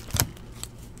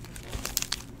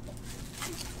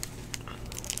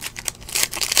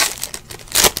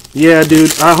 Yeah,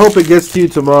 dude. I hope it gets to you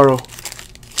tomorrow.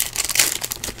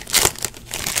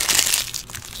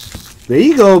 There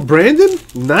you go, Brandon.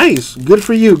 Nice. Good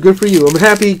for you. Good for you. I'm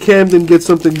happy Camden gets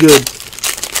something good.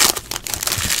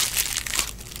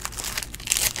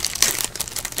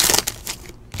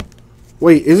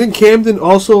 Wait, isn't Camden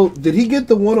also... Did he get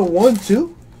the 101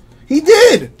 too? He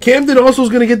did! Camden also is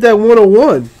going to get that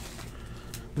 101.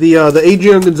 The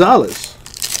Adrian Gonzalez.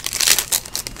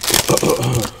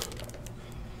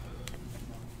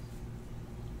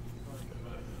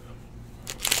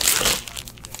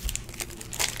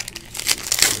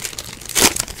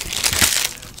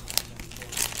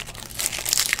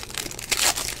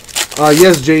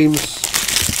 Yes, James.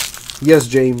 Yes,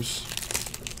 James.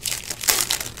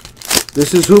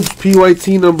 This is Hoops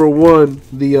PYT number 1,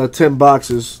 the 10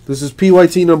 boxes. This is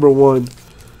PYT number 1.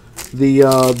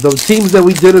 The teams that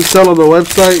we didn't sell on the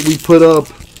website, we put up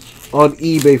on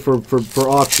eBay for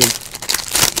auction.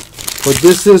 But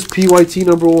this is PYT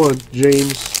number 1,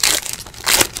 James.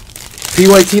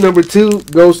 PYT number 2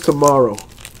 goes tomorrow.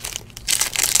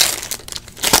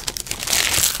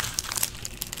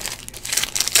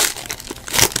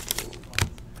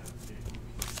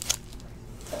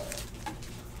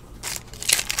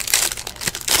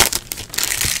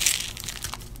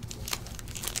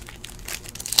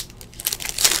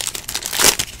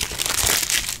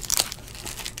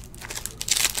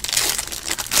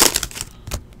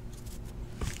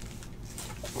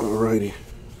 Alrighty.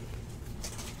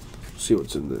 See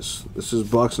what's in this. This is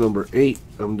box number 8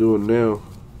 I'm doing now.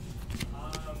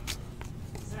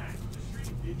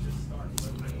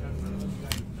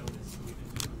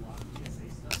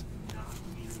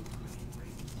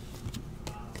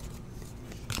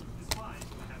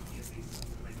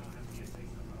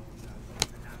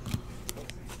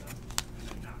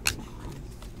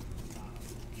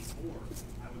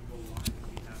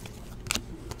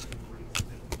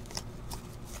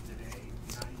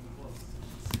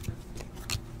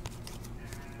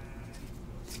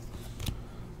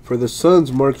 For the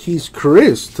Suns, Marquise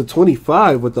Chris to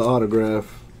 25 with the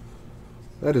autograph.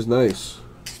 That is nice.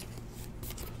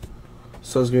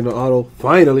 Suns getting an auto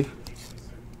finally.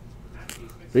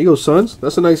 There you go, Suns.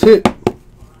 That's a nice hit.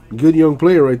 Good young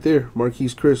player right there,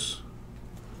 Marquise Chris.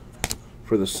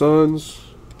 For the Suns.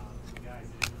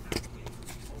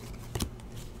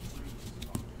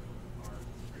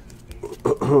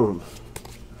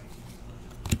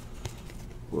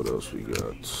 What else we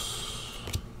got?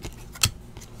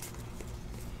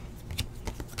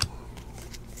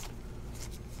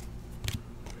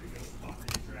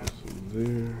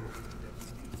 There.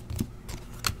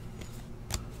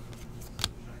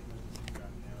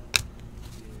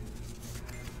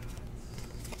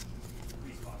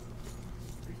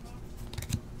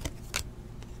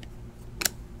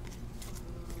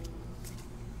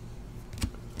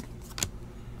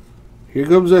 Here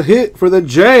comes a hit for the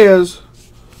Jazz.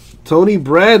 Tony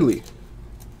Bradley.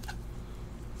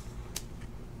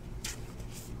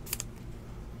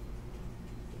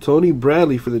 Tony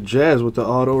Bradley for the Jazz with the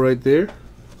auto right there.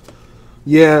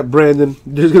 Yeah, Brandon.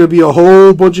 There's going to be a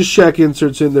whole bunch of Shaq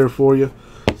inserts in there for you.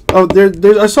 Oh,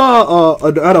 I saw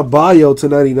an Adebayo to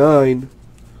 99.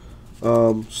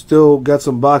 Still got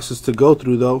some boxes to go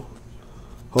through, though.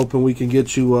 Hoping we can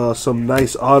get you some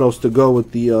nice autos to go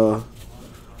with the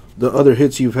other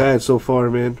hits you've had so far,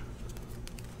 man.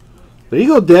 There you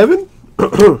go, Devin.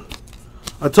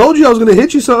 I told you I was going to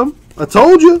hit you something. I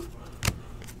told you.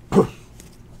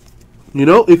 You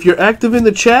know, if you're active in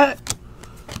the chat,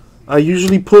 I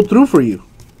usually pull through for you.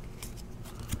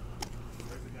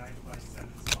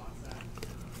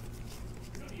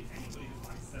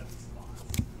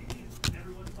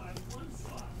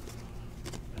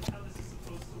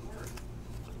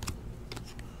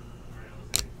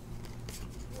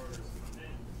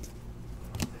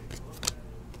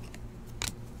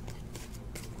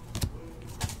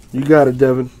 You got it,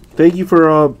 Devin. Thank you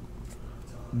for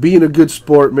being a good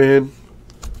sport, man.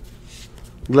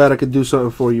 Glad I could do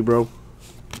something for you, bro.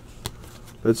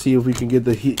 Let's see if we can get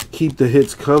keep the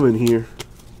hits coming here.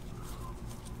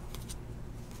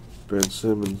 Ben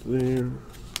Simmons there.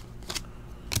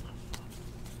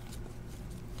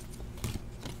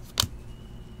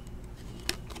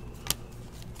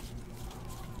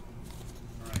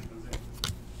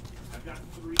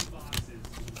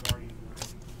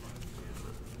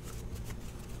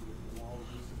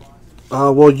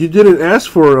 Well, you didn't ask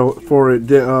for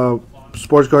it,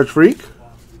 Sports Cards Freak.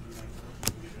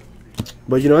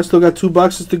 But you know, I still got 2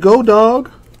 boxes to go,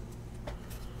 dog.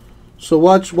 So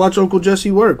watch Uncle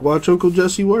Jesse work. Watch Uncle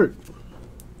Jesse work.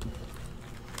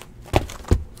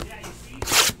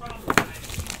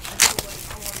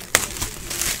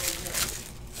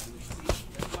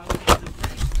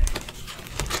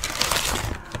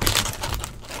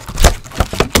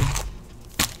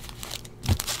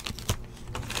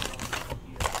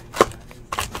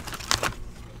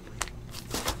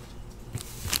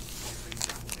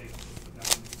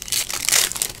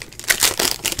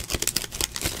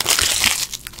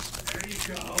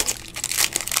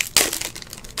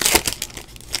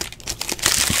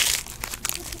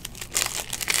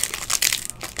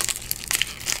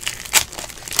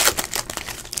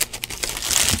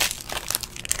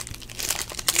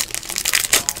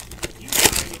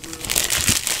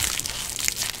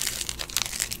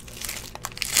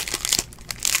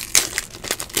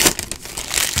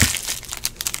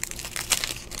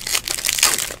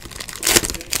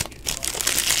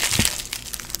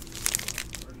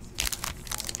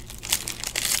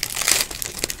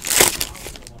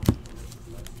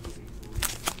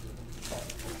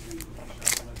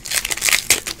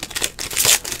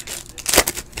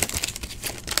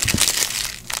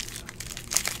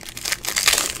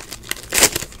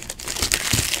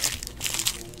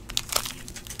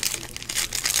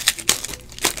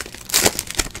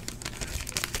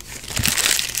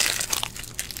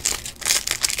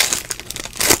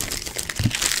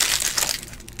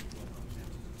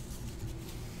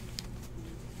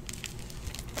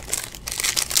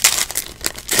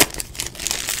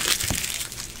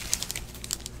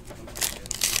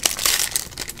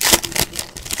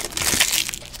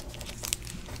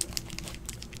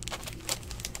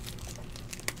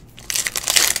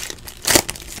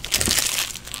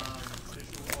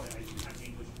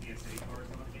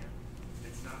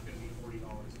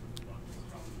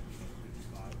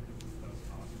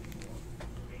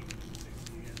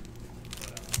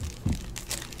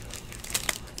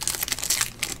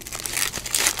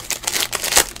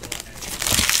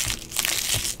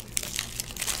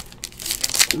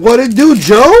 What it do,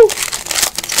 Joe?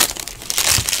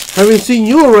 Haven't seen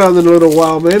you around in a little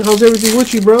while, man. How's everything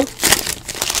with you, bro?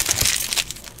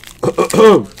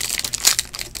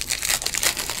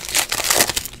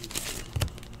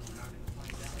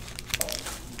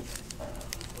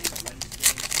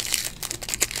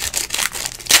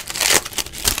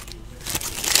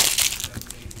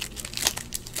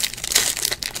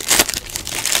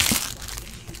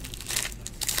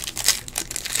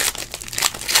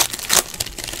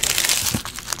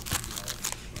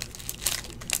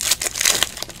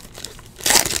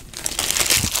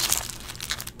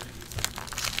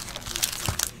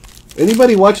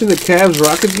 Anybody watching the Cavs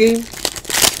Rockets game?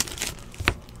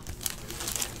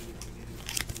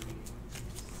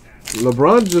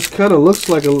 LeBron just kind of looks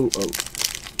like a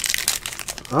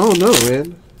I don't know,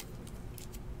 man.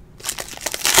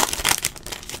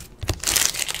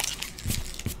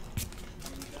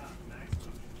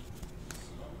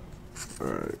 All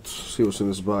right, let's see what's in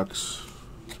this box.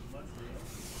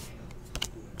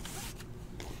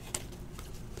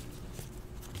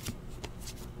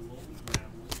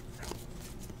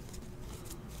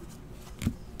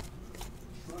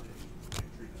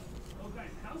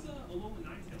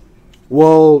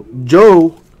 Well,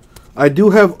 Joe, I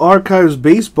do have Archives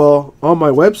Baseball on my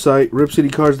website,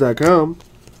 ripcitycards.com.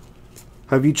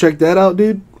 Have you checked that out,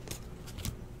 dude?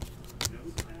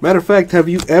 Matter of fact, have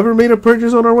you ever made a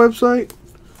purchase on our website?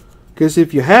 Because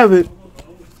if you haven't,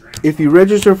 if you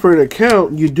register for an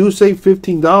account, you do save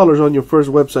 $15 on your first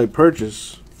website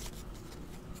purchase.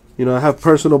 You know, I have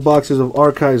personal boxes of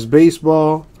Archives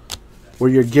Baseball where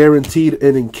you're guaranteed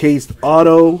an encased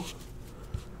auto.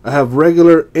 I have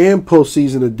regular and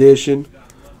postseason edition.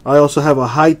 I also have a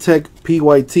high-tech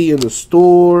PYT in the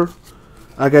store.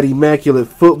 I got Immaculate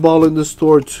Football in the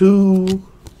store too.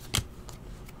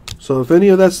 So if any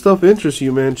of that stuff interests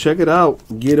you, man, check it out.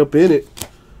 Get up in it.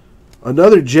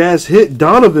 Another Jazz hit,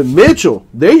 Donovan Mitchell.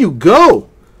 There you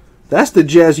go. That's the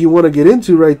Jazz you want to get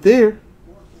into right there.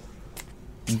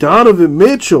 Donovan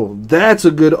Mitchell. That's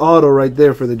a good auto right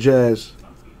there for the Jazz.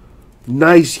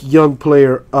 Nice young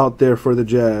player out there for the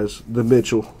Jazz, the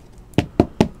Mitchell.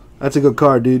 That's a good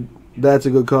card, dude. That's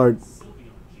a good card.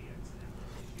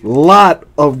 Lot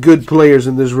of good players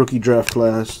in this rookie draft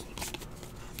class.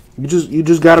 You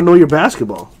just got to know your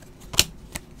basketball.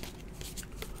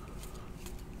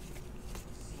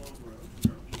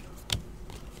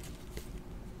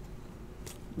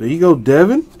 There you go,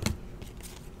 Devin.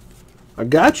 I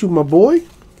got you, my boy.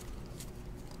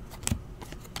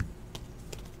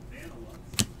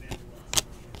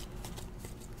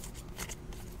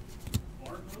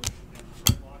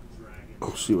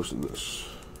 Let's see what's in this.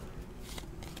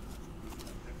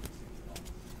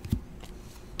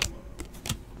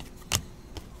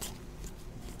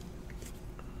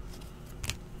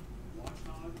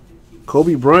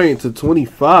 Kobe Bryant to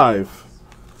 25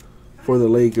 for the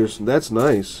Lakers. That's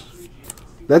nice.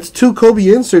 That's 2 Kobe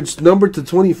inserts numbered to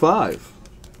 25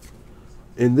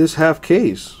 in this half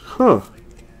case. Huh.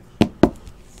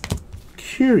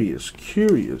 Curious.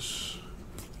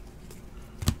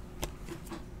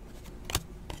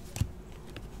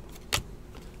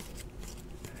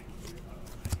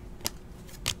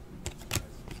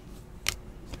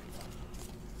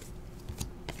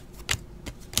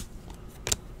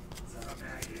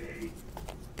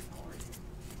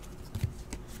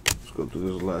 Go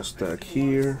through this last stack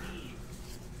here.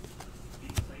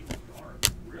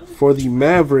 For the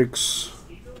Mavericks,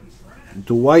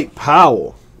 Dwight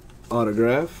Powell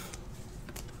autograph.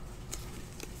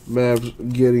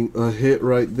 Mavs getting a hit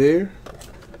right there.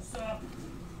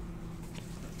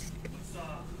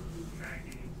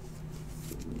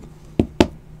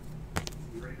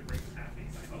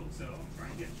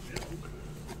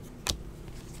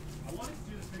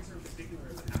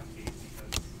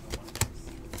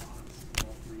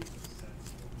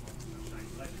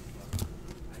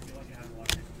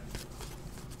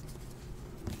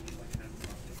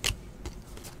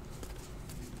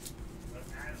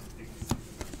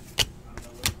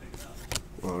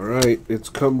 Alright, it's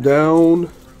come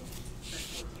down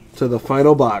to the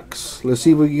final box. Let's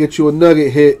see if we can get you a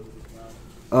nugget hit,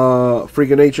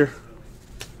 Freaking Nature.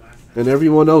 And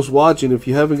everyone else watching, if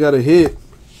you haven't got a hit,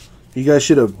 you guys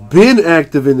should have been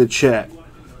active in the chat.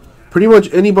 Pretty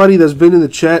much anybody that's been in the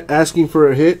chat asking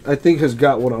for a hit, I think has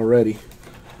got one already.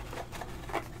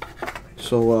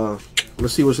 So,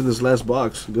 let's see what's in this last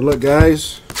box. Good luck,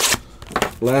 guys.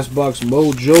 Last box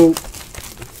mojo.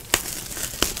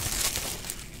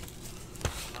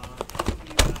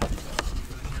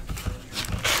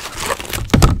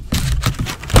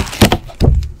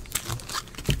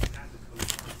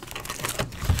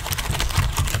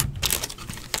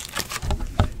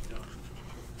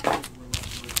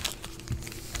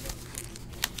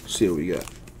 see what we got.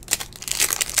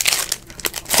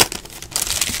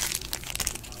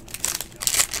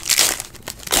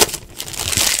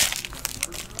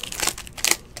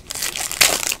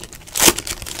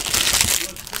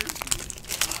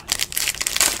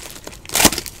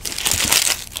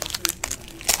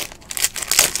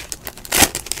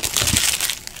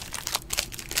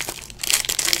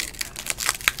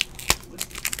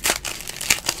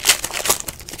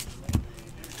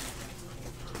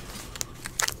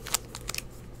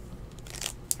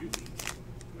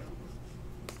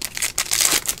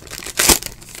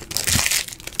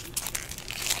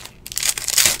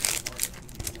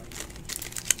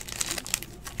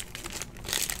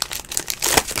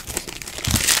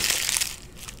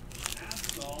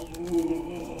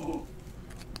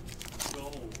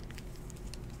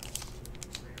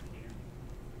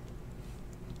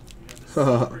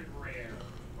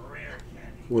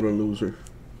 What a loser.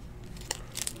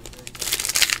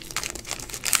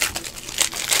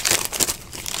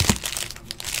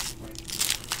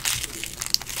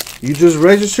 You just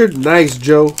registered? Nice,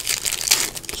 Joe.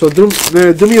 So do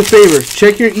me a favor.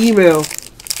 Check your email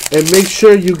and make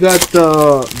sure you got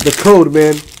the code,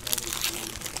 man.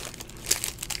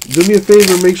 Do me a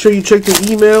favor. Make sure you check the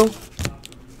email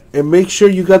and make sure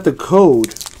you got the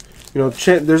code. You know,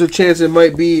 there's a chance it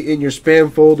might be in your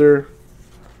spam folder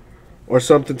or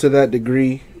something to that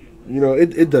degree. You know,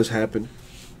 it does happen.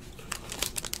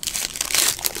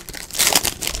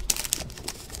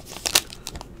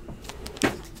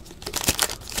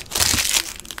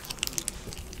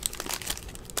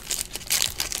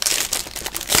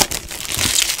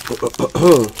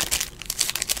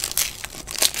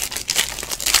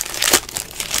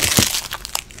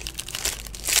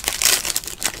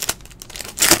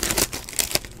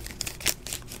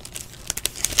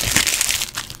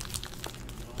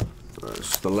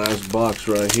 That's the last box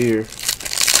right here.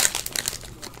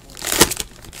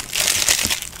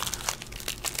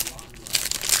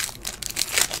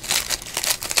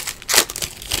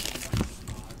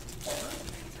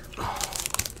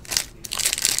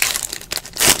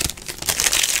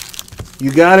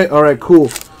 You got it? All right,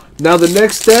 cool. Now the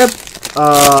next step,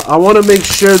 I want to make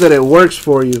sure that it works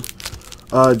for you,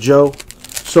 Joe.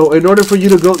 So in order for you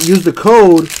to go use the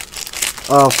code,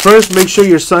 first make sure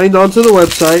you're signed on to the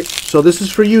website. So this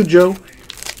is for you, Joe.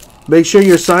 Make sure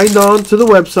you're signed on to the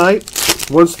website.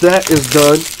 Once that is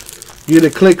done, you're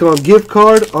going to click on gift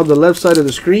card on the left side of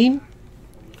the screen,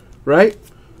 right?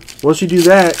 Once you do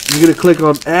that, you're going to click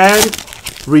on add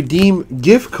redeem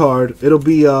gift card. It'll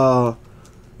be a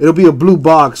blue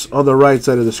box on the right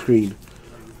side of the screen.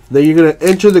 Then you're going to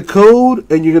enter the code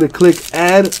and you're going to click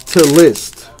add to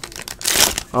list.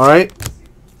 All right?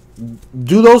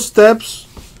 Do those steps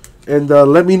and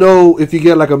let me know if you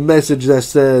get like a message that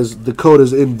says the code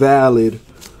is invalid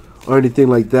or anything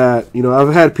like that. You know,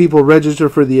 I've had people register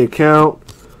for the account.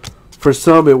 For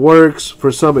some it works,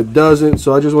 for some it doesn't.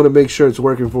 So I just want to make sure it's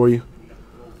working for you.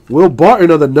 Will Barton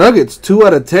of the Nuggets, 2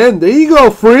 out of 10. There you go,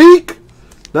 freak.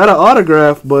 Not an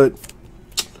autograph, but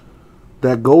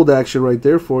that gold action right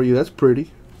there for you. That's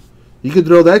pretty. You can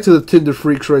throw that to the Tinder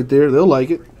freaks right there. They'll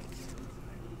like it.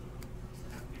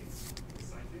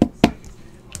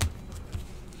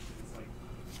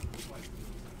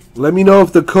 Let me know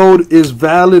if the code is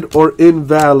valid or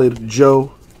invalid,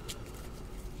 Joe.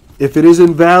 If it is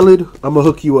invalid, I'm going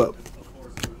to hook you up.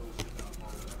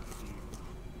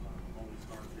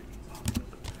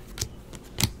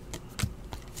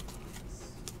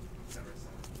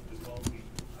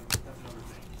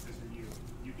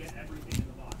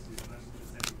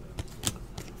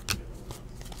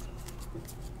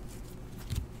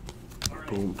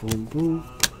 Boom, boom, boom.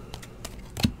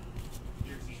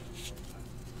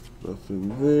 Nothing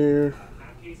there.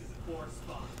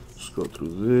 Let's go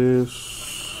through this.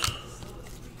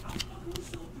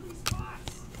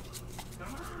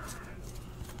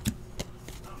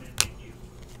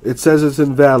 It says it's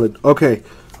invalid. Okay,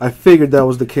 I figured that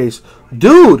was the case.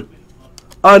 Dude,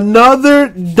 another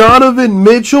Donovan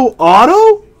Mitchell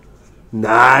auto?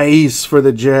 Nice for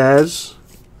the Jazz.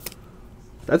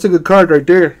 That's a good card right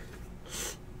there.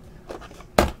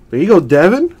 There you go,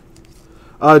 Devin.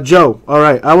 Joe, all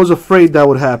right, I was afraid that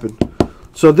would happen.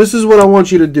 So this is what I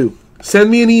want you to do. Send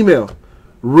me an email,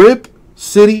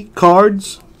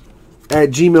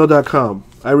 ripcitycards@gmail.com.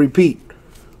 I repeat,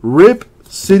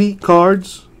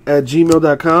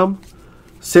 ripcitycards@gmail.com.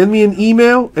 Send me an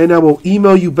email, and I will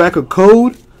email you back a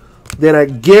code that I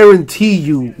guarantee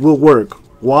you will work.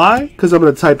 Why? Because I'm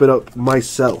going to type it up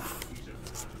myself.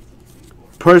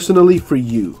 Personally for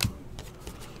you.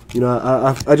 You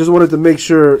know, I just wanted to make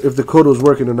sure if the code was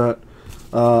working or not.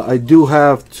 I do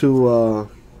have to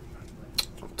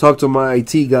talk to my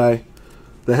IT guy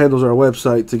that handles our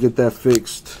website to get that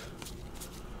fixed.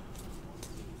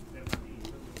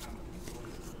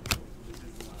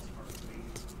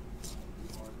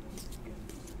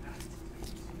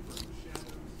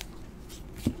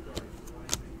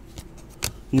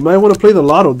 You might want to play the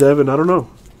lotto, Devin. I don't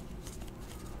know.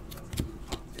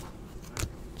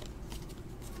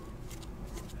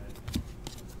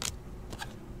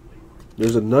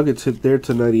 There's a Nuggets hit there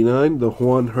to 99. The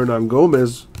Juan Hernan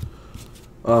Gomez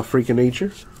freaking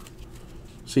nature.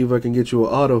 See if I can get you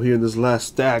an auto here in this last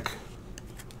stack.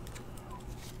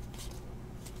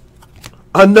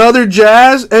 Another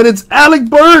Jazz, and it's Alec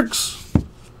Burks.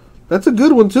 That's a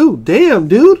good one, too. Damn,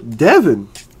 dude. Devin.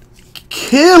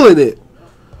 Killing it.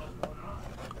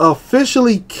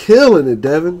 Officially killing it,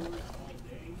 Devin.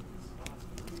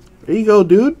 There you go,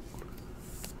 dude.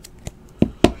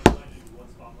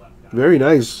 Very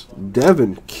nice.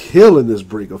 Devin killing this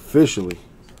break officially.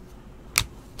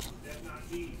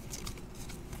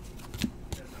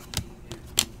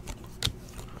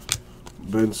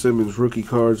 Ben Simmons rookie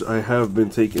cards I have been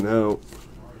taken out.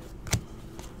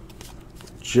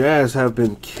 Jazz have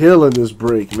been killing this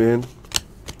break, man.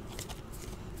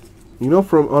 You know,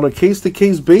 from on a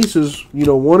case-to-case basis, you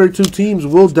know, one or two teams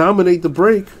will dominate the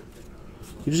break.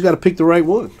 You just got to pick the right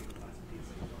one.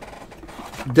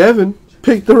 Devin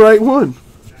picked the right one.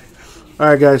 All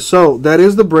right, guys, so that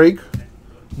is the break.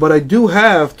 But I do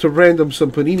have to random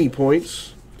some Panini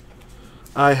points.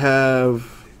 I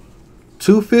have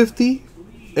 250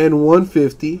 and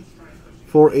 150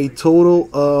 for a total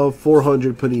of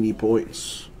 400 Panini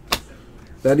points.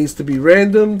 That needs to be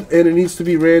randomed, and it needs to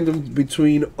be randomed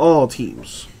between all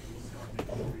teams.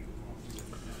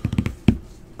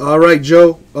 All right,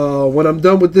 Joe. When I'm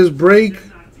done with this break,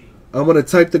 I'm going to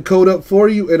type the code up for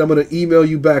you, and I'm going to email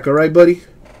you back. All right, buddy?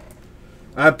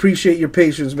 I appreciate your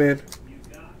patience, man.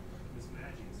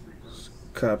 Let's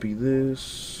copy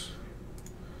this.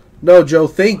 No, Joe,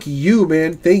 thank you,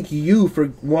 man. Thank you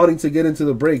for wanting to get into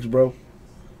the breaks, bro.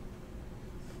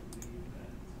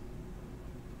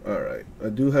 All right. I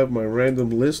do have my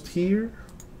random list here.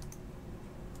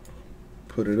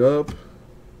 Put it up.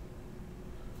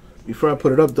 Before I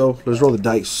put it up, though, let's roll the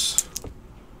dice.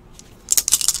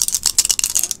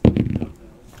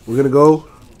 We're going to go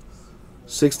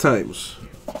 6 times.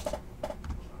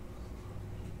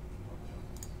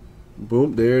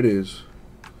 Boom, there it is.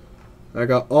 I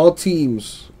got all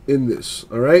teams in this,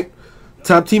 all right?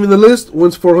 Top team in the list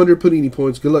wins 400 Panini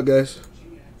points. Good luck, guys.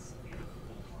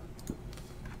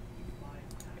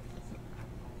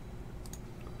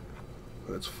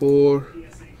 That's 4.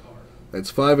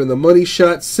 That's 5, and the money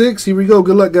shot 6. Here we go.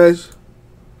 Good luck, guys.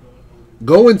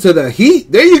 Going to the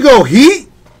Heat. There you go, Heat.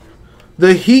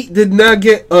 The Heat did not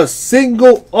get a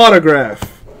single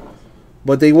autograph,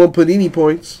 but they won Panini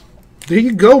points. There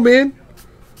you go, man.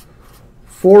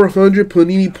 400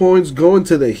 Panini points going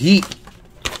to the Heat.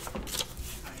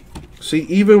 See,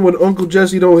 even when Uncle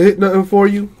Jesse don't hit nothing for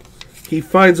you, he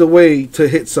finds a way to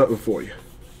hit something for you.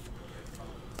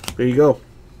 There you go.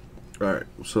 All right,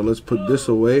 so let's put this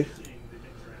away.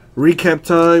 Recap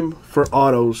time for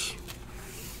autos.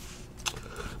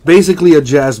 Basically a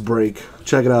Jazz break.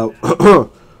 Check it out.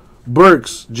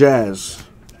 Burks, Jazz.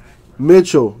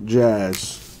 Mitchell,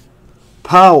 Jazz.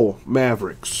 Powell,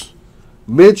 Mavericks.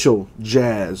 Mitchell,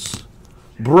 Jazz.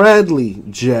 Bradley,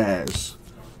 Jazz.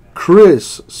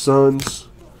 Chris, Suns.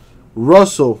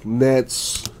 Russell,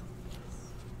 Nets.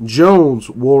 Jones,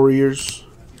 Warriors.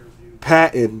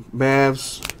 Patton,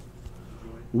 Mavs.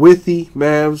 Withy,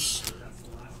 Mavs.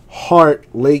 Hart,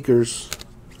 Lakers.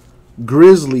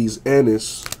 Grizzlies,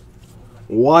 Ennis.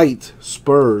 White,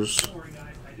 Spurs.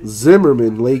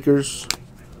 Zimmerman, Lakers.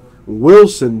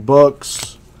 Wilson,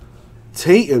 Bucks.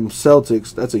 Tatum,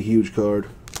 Celtics. That's a huge card.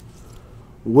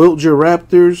 Wiltjer,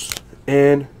 Raptors.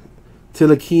 And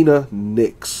Tilakina,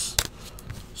 Knicks.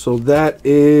 So that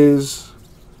is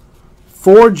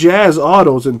 4 Jazz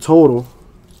autos in total.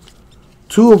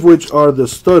 2 of which are the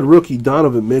stud rookie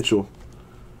Donovan Mitchell.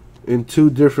 In 2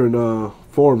 different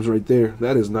forms right there.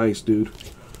 That is nice, dude.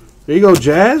 There you go,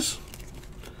 Jazz.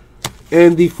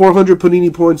 And the 400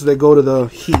 Panini points that go to the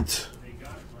Heat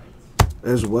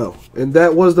as well. And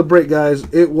that was the break, guys.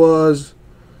 It was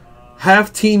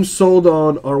half teams sold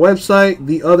on our website.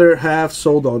 The other half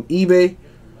sold on eBay.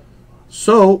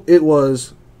 So it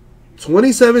was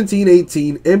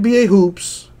 2017-18 NBA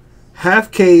Hoops,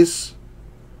 half case,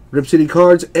 Rip City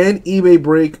Cards, and eBay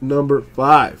break number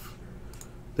 5.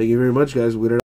 Thank you very much, guys.